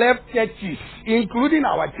people have left churches, including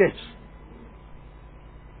our church.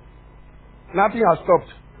 Nothing has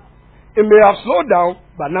stopped. It may have slowed down,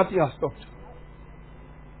 but nothing has stopped.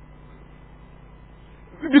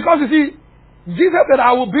 Because you see, Jesus said,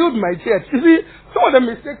 I will build my church. You see, some of the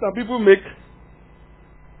mistakes that people make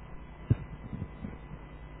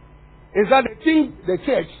is that they think the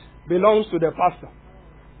church belongs to the pastor.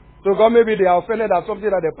 So God, maybe they are offended at something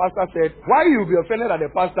that the pastor said. Why you be offended at the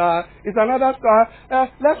pastor is another story.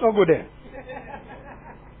 Let's not go there.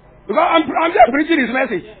 Because I'm just preaching his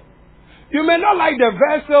message. You may not like the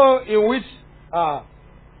vessel in which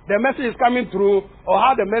the message is coming through or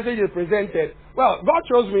how the message is presented. Well, God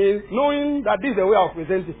chose me knowing that this is the way of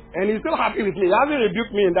presenting. And he's still happy with me. He hasn't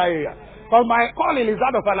rebuked me in that area. Because my calling is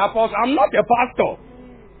that of an apostle. I'm not a pastor.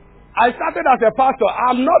 I started as a pastor.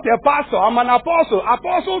 I'm not a pastor. I'm an apostle.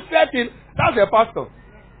 Apostle setting, that's a pastor.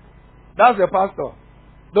 That's a pastor.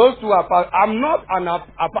 Those two are pastors. I'm not an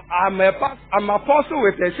I'm apostle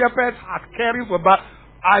with a shepherd's heart caring for, but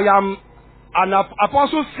I am an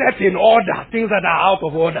apostle set in order things that are out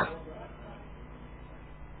of order.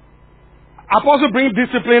 Apostle brings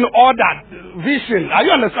discipline, order, vision. Are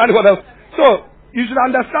you understanding what else? So you should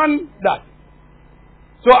understand that.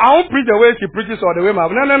 So I won't preach the way she preaches or the way my...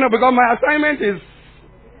 No, because my assignment is...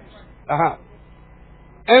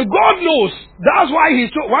 And God knows. That's why he...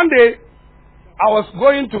 One day, I was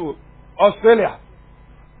going to Australia.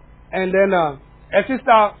 And then a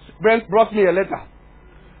sister brought me a letter.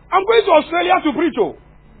 I'm going to Australia to preach.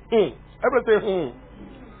 Everybody say,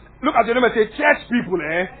 Look at your name and say, church people,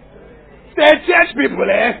 eh? Say, church people,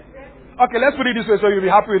 eh? Okay, let's put it this way so you'll be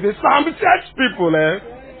happy with this. Some church people, eh?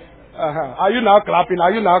 Are you now clapping?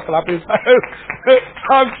 Are you now clapping?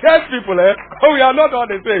 Some church people, eh? Oh, we are not all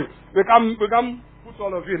the same. We can put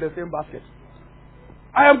all of you in the same basket.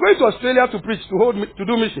 I am going to Australia to preach, to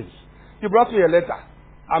do missions. He brought me a letter.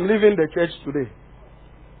 I'm leaving the church today.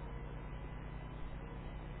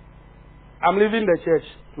 I'm leaving the church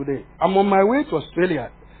today. I'm on my way to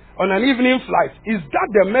Australia on an evening flight. Is that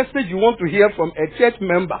the message you want to hear from a church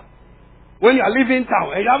member when you are leaving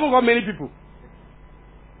town and you haven't got many people?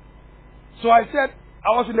 So I said,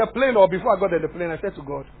 I was in the plane, or before I got in the plane, I said to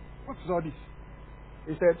God, what is all this?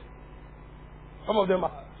 He said, some of them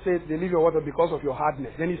said they leave your water because of your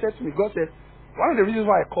hardness. Then he said to me, God said, one of the reasons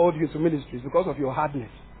why I called you into ministry is because of your hardness.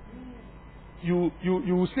 You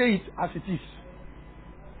will say it as it is.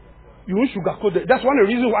 You won't sugarcoat it. That's one of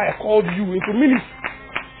the reasons why I called you into ministry.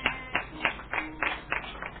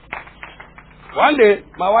 One day,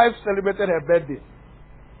 my wife celebrated her birthday.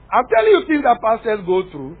 I'm telling you things that pastors go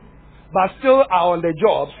through, but still are on the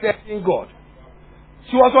job serving God.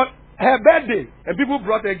 She was on her birthday, and people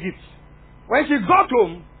brought her gifts. When she got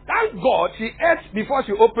home, thank God, she ate before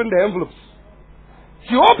she opened the envelopes.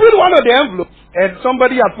 She opened one of the envelopes, and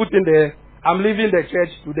somebody had put in there, I'm leaving the church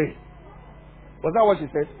today. Was that what she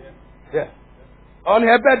said? Yeah. On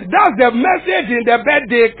her birthday. That's the message in the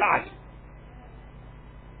birthday card.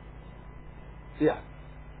 Yeah.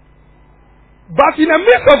 But in the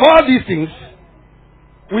midst of all these things,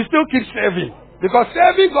 we still keep serving. Because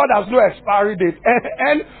serving God has no expiry date.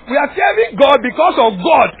 And we are serving God because of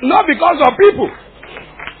God, not because of people.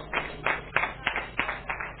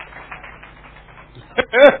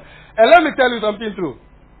 And let me tell you something true.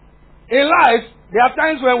 In life, there are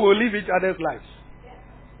times when we'll live each other's lives.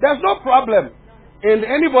 There's no problem in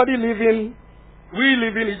anybody living, we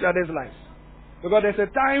living each other's lives. Because there's a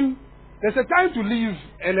time to live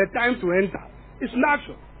and a time to enter. It's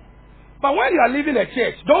natural. But when you are leaving a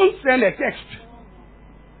church, don't send a text.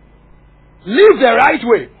 Live the right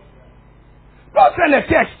way. Don't send a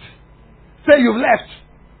text. Say you've left.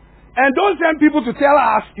 And don't send people to tell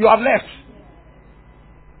us you have left.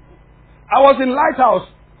 I was in Lighthouse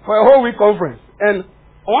for a whole week conference. And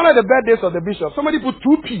on one of the birthdays of the bishop, somebody put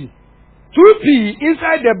 2p. 2p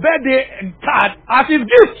inside the birthday card as his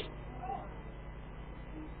gift.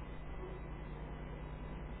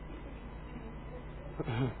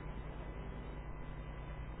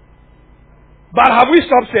 But have we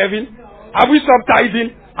stopped serving? Have we stopped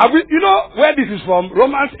tithing? Have we, you know where this is from?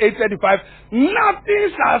 Romans 8:35.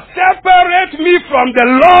 Nothing shall separate me from the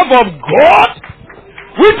love of God,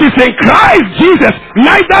 which is in Christ Jesus.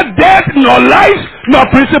 Neither death, nor life, nor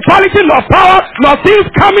principality, nor power, nor things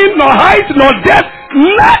coming, nor height, nor depth.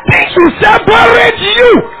 Nothing should separate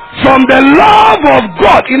you from the love of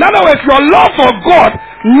God. In other words, your love for God,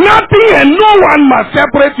 nothing and no one must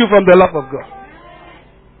separate you from the love of God.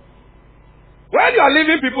 When you are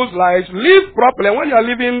living people's lives, live properly. When you are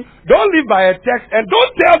living, don't live by a text, and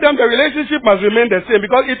don't tell them the relationship must remain the same,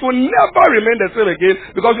 because it will never remain the same again,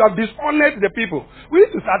 because you have dishonored the people. We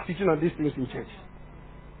need to start teaching on these things in church.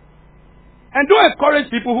 And don't encourage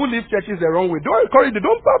people who leave churches the wrong way. Don't encourage them.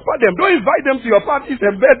 Don't pamper them. Don't invite them to your parties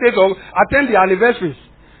and birthdays or attend their anniversaries.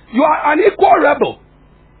 You are an equal rebel.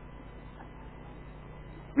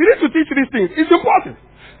 We need to teach these things. It's important.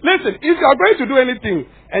 Listen, if you are going to do anything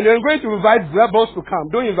and you're going to invite rebels to come,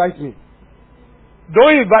 don't invite me.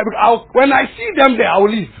 Don't invite me. When I see them there, I will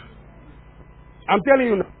leave. I'm telling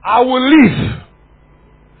you now, I will leave.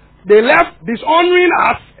 They left dishonoring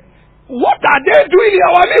us. What are they doing in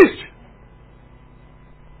our midst?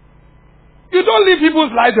 You don't live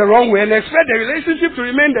people's lives the wrong way and expect the relationship to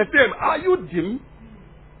remain the same. Are you dim?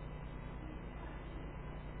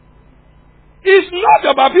 It's not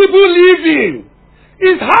about people living.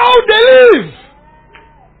 It's how they live.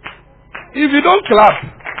 If you don't clap,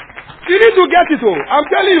 you need to get it. I'm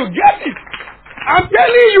telling you, get it. I'm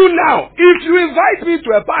telling you now, if you invite me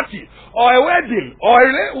to a party or a wedding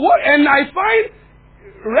and I find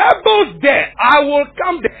rebels there, I will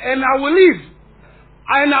come there and I will leave.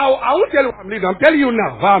 And I won't tell you I'm leaving. I'm telling you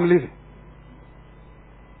now why I'm leaving.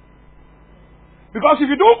 Because if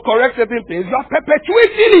you don't correct certain things, you are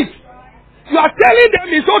perpetuating it. You are telling them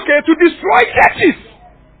it's okay to destroy churches.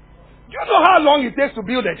 Do you know how long it takes to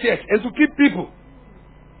build a church and to keep people?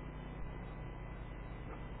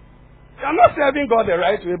 You are not serving God the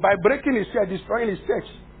right way by breaking his church, destroying his church,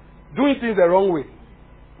 doing things the wrong way.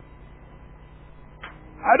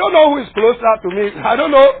 I don't know who is closer to me. I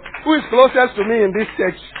don't know who is closest to me in this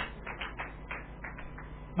church.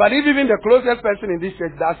 But if even the closest person in this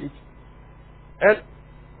church does it, and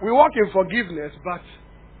we walk in forgiveness, but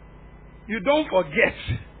you don't forget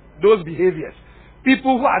those behaviors.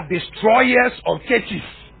 People who are destroyers of churches.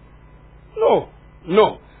 No.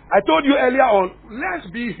 I told you earlier on, let's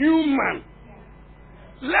be human.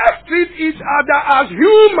 Let's treat each other as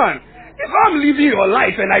human. If I'm living your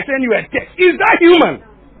life and I send you a text, is that human?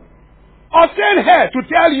 Or send her to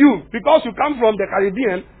tell you, because you come from the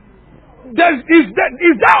Caribbean, is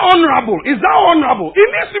that honorable? Is that honorable? It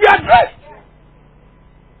needs to be addressed.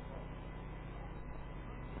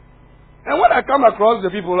 And when I come across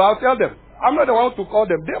the people, I'll tell them, I'm not the one to call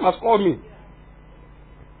them. They must call me.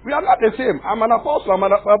 We are not the same. I'm an apostle.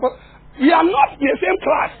 We are not in the same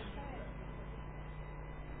class.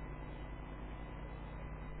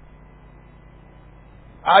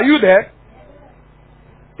 Are you there?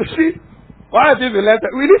 You see, one of the things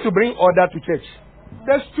we need to bring order to church.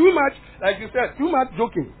 There's too much, like you said, too much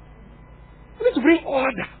joking. We need to bring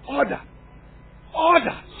order, so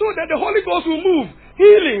that the Holy Ghost will move.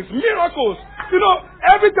 Healings, miracles. You know,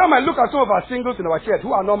 every time I look at some of our singles in our church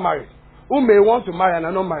who are not married, who may want to marry and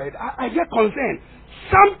are not married, I get concerned.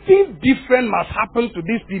 Something different must happen to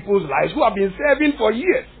these people's lives who have been serving for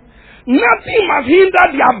years. Nothing must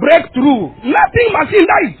hinder their breakthrough. Nothing must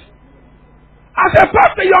hinder it. As a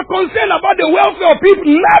pastor, you are concerned about the welfare of people.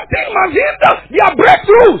 Nothing must hinder their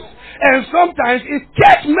breakthroughs. And sometimes it's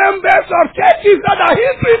church members of churches that are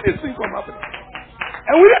hindering this thing from happening.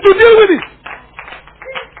 And we need to deal with it.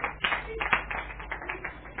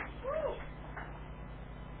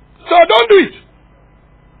 So don't do it.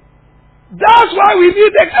 That's why we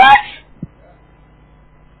need the church.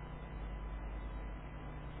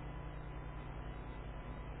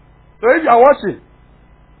 So if you are watching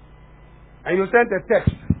and you send a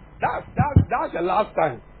text, that's the last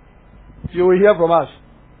time you will hear from us.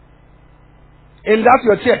 And that's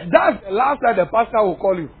your church. That's the last time the pastor will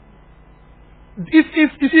call you.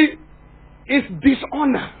 It's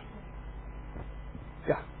dishonor.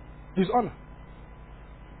 Yeah, dishonor.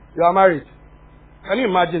 You are married. Can you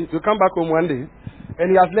imagine? You come back home one day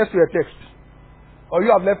and he has left you a text. Or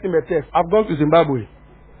you have left him a text. I've gone to Zimbabwe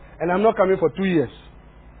and I'm not coming for 2 years.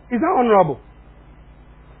 Is that honorable?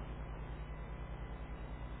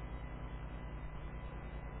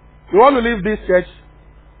 You want to leave this church?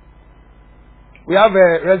 We have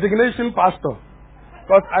a resignation pastor.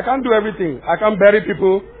 Because I can't do everything. I can't bury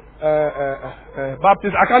people,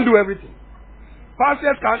 baptize. I can't do everything.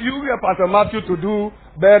 Pastors can't use Pastor Matthew to do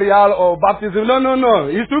burial or baptism. No.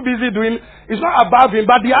 He's too busy doing. It's not about him.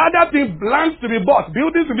 But the other thing, lands to be bought,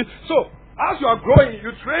 buildings to be. So, as you are growing,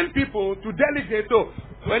 you train people to delegate. So,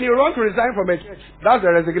 when you want to resign from a church, that's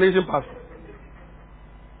the resignation pastor.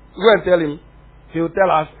 Go and tell him. He will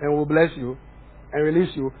tell us and we'll bless you and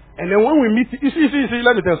release you. And then when we meet, you see,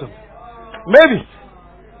 let me tell you something. Maybe.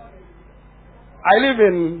 I live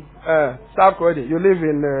in South Korea. You live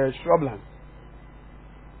in Shrubland.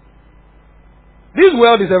 This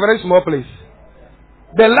world is a very small place.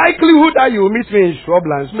 The likelihood that you will meet me in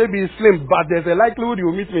Shrublands maybe is slim, but there's a likelihood you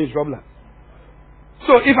will meet me in Shrublands.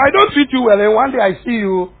 So if I don't treat you well and one day I see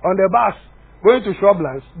you on the bus going to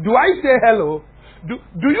Shrublands, do I say hello?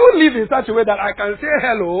 Do you live in such a way that I can say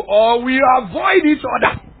hello or we avoid each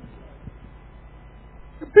other?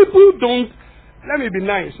 People don't, let me be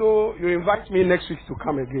nice, so you invite me next week to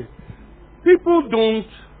come again. People don't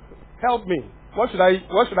help me. What should I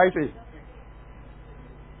say?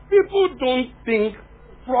 People don't think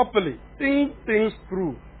properly, think things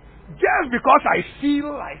through. Just because I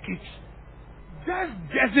feel like it that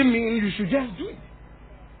doesn't mean you should just do it.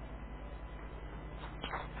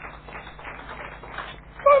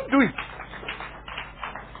 Don't do it.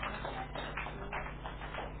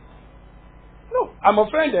 No, I'm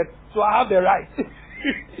offended, so I have the right.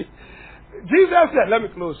 Jesus said, let me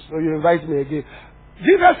close so you invite me again.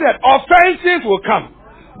 Jesus said, offenses will come.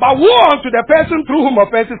 But woe unto the person through whom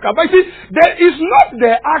offenses come. But see, there is not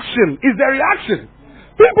the action, it's the reaction.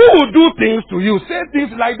 People will do things to you, say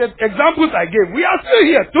things like the examples I gave. We are still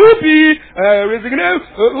here. 2P,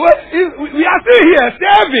 we are still here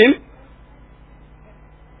serving.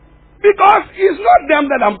 Because it's not them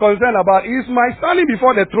that I'm concerned about. It's my standing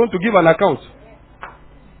before the throne to give an account.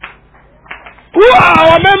 Who are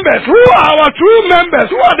our members? Who are our true members?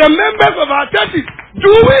 Who are the members of our churches? Do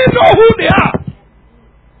we know who they are?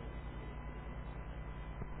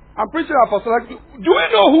 I'm preaching apostolic. Do we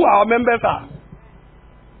know who our members are?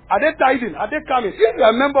 Are they tithing? Are they coming? If you are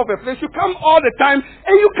a member of a place, you come all the time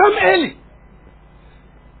and you come early.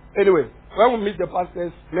 Anyway, when we meet the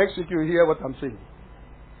pastors, next week you will hear what I'm saying.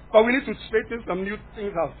 But we need to straighten some new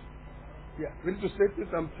things out. Yeah, we need to straighten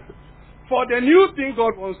some. For the new thing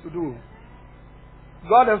God wants to do,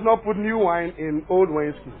 God has not put new wine in old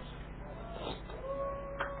wineskins.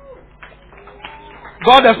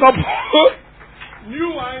 God has not put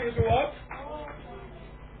new wine into what?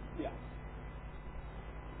 Yeah.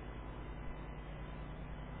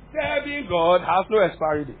 Serving God has no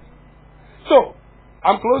expiry date. So,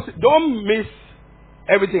 I'm close. Don't miss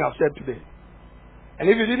everything I've said today. And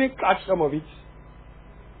if you didn't catch some of it,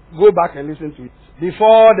 go back and listen to it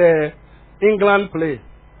before the England play.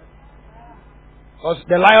 Because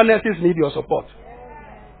the Lionesses need your support.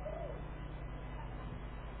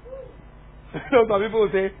 Some people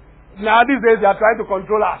will say, now these days they are trying to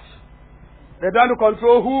control us. They're trying to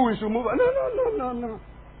control who we should move.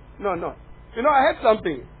 No. You know, I heard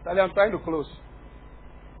something that I'm trying to close.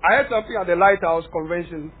 I heard something at the Lighthouse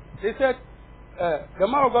Convention. They said, the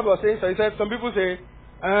man of God was saying, so he said, some people say,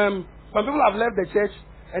 some people have left the church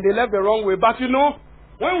and they left the wrong way. But you know,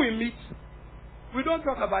 when we meet, we don't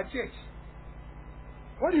talk about church.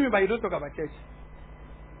 What do you mean by you don't talk about church?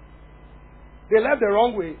 They left the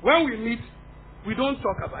wrong way. When we meet, we don't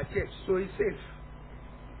talk about church. So it's safe.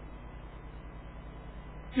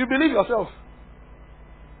 You believe yourself.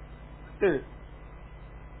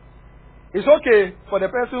 It's okay for the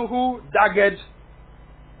person who dagged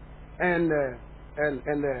and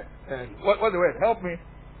what's the word? Help me.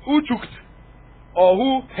 Who choked or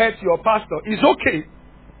who hurt your pastor. It's okay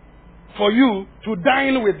for you to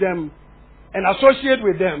dine with them and associate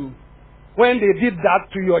with them when they did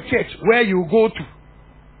that to your church where you go to.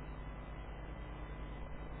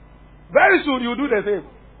 Very soon you do the same.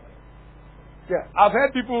 Yeah, I've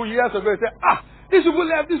heard people years ago say, these people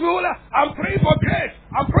left, I'm praying for grace.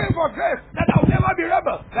 I'm praying for grace that I'll never be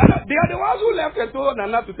rebel. They are the ones who left and told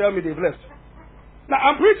Nana to tell me they've left. Now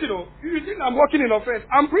I'm preaching, you think I'm walking in offense.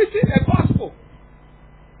 I'm preaching a gospel.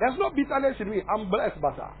 There's no bitterness in me. I'm blessed,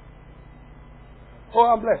 Basa. Oh,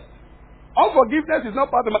 I'm blessed. Unforgiveness is not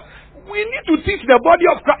part of my... We need to teach the body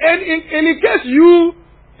of Christ. And in case you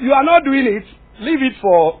are not doing it, leave it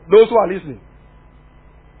for those who are listening.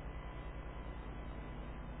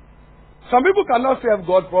 Some people cannot serve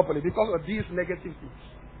God properly because of these negative things.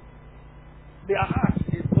 Their heart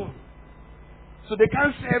is gone. So they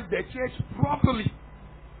can't serve the church properly.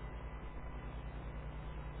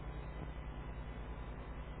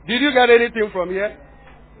 Did you get anything from here?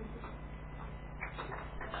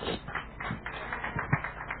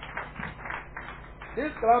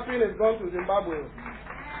 This clapping has gone to Zimbabwe.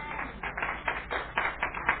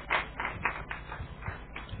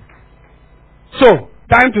 So,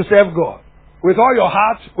 time to serve God. With all your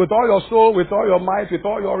heart, with all your soul, with all your might, with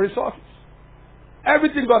all your resources.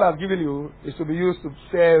 Everything God has given you is to be used to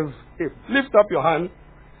serve Him. Lift up your hand.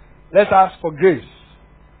 Let's ask for grace.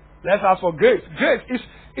 Let's ask for grace. Grace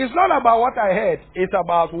is not about what I heard. It's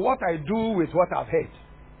about what I do with what I've heard.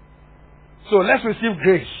 So let's receive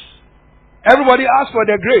grace. Everybody ask for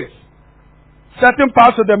the grace. Certain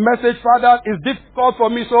parts of the message, Father, is difficult for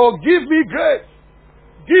me, so give me grace.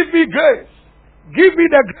 Give me grace. Give me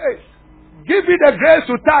the grace. Give me the grace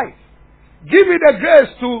to tithe. Give me the grace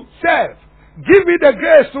to serve. Give me the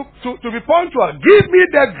grace to be punctual. Give me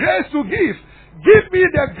the grace to give. Give me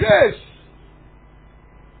the grace.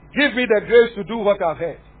 Give me the grace to do what I've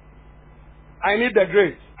heard. I need the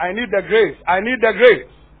grace. I need the grace. I need the grace.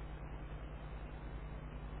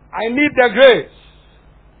 I need the grace.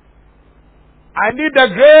 I need the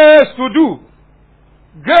grace to do.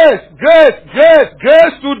 Grace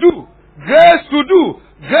to do. Grace to do.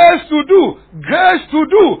 Grace to do. Grace to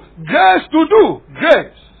do. Grace to do.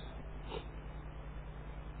 Grace.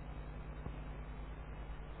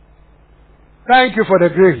 Thank you for the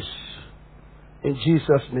grace. In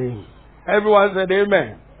Jesus' name. Everyone said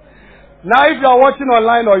amen. Now if you are watching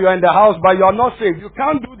online or you are in the house but you are not saved, you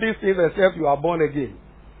can't do these things except you are born again.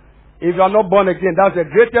 If you are not born again, that's the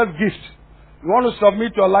greatest gift. You want to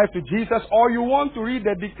submit your life to Jesus or you want to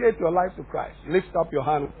rededicate your life to Christ. Lift up your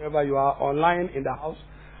hand wherever you are, online, in the house.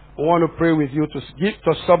 We want to pray with you to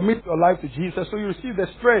submit your life to Jesus so you receive the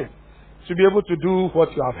strength to be able to do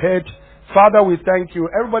what you have heard. Father, we thank you.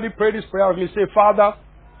 Everybody pray this prayer with me. Say, Father,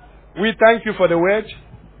 we thank you for the word.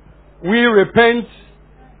 We repent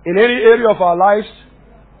in any area of our lives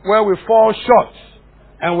where we fall short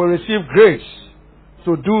and we receive grace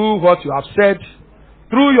to do what you have said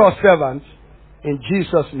through your servant. In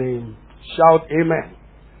Jesus' name, shout amen.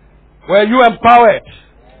 Were you empowered?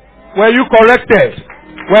 Were you corrected?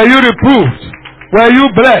 Were you reproved? Were you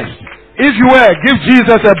blessed? If you were, give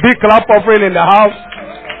Jesus a big clap offering in the house.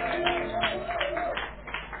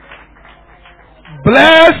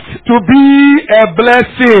 Blessed to be a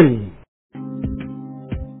blessing.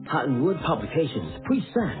 Cottonwood Publications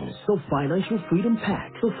presents the Financial Freedom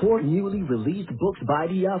Pack, the 4 newly released books by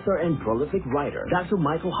the author and prolific writer, Dr.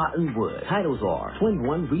 Michael Hottonwood. Titles are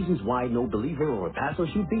 21 Reasons Why No Believer or Pastor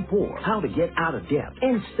Should Be Poor, How to Get Out of Debt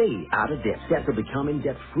and Stay Out of Debt, Steps to Becoming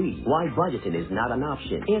Debt-Free, Why Budgeting is Not an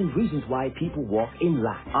Option, and Reasons Why People Walk in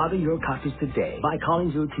Lack. Order your copies today by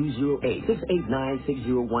calling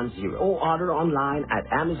 0208-689-6010 or order online at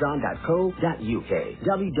amazon.co.uk,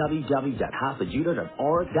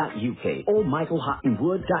 www.houseofjudah.org.uk, or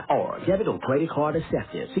michaelhottonwood.org. Debit or credit card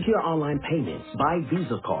accepted. Secure online payments by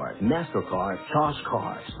Visa card, MasterCard, Charge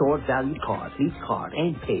Card, Stored Value Card, Visa Card,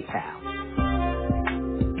 and PayPal.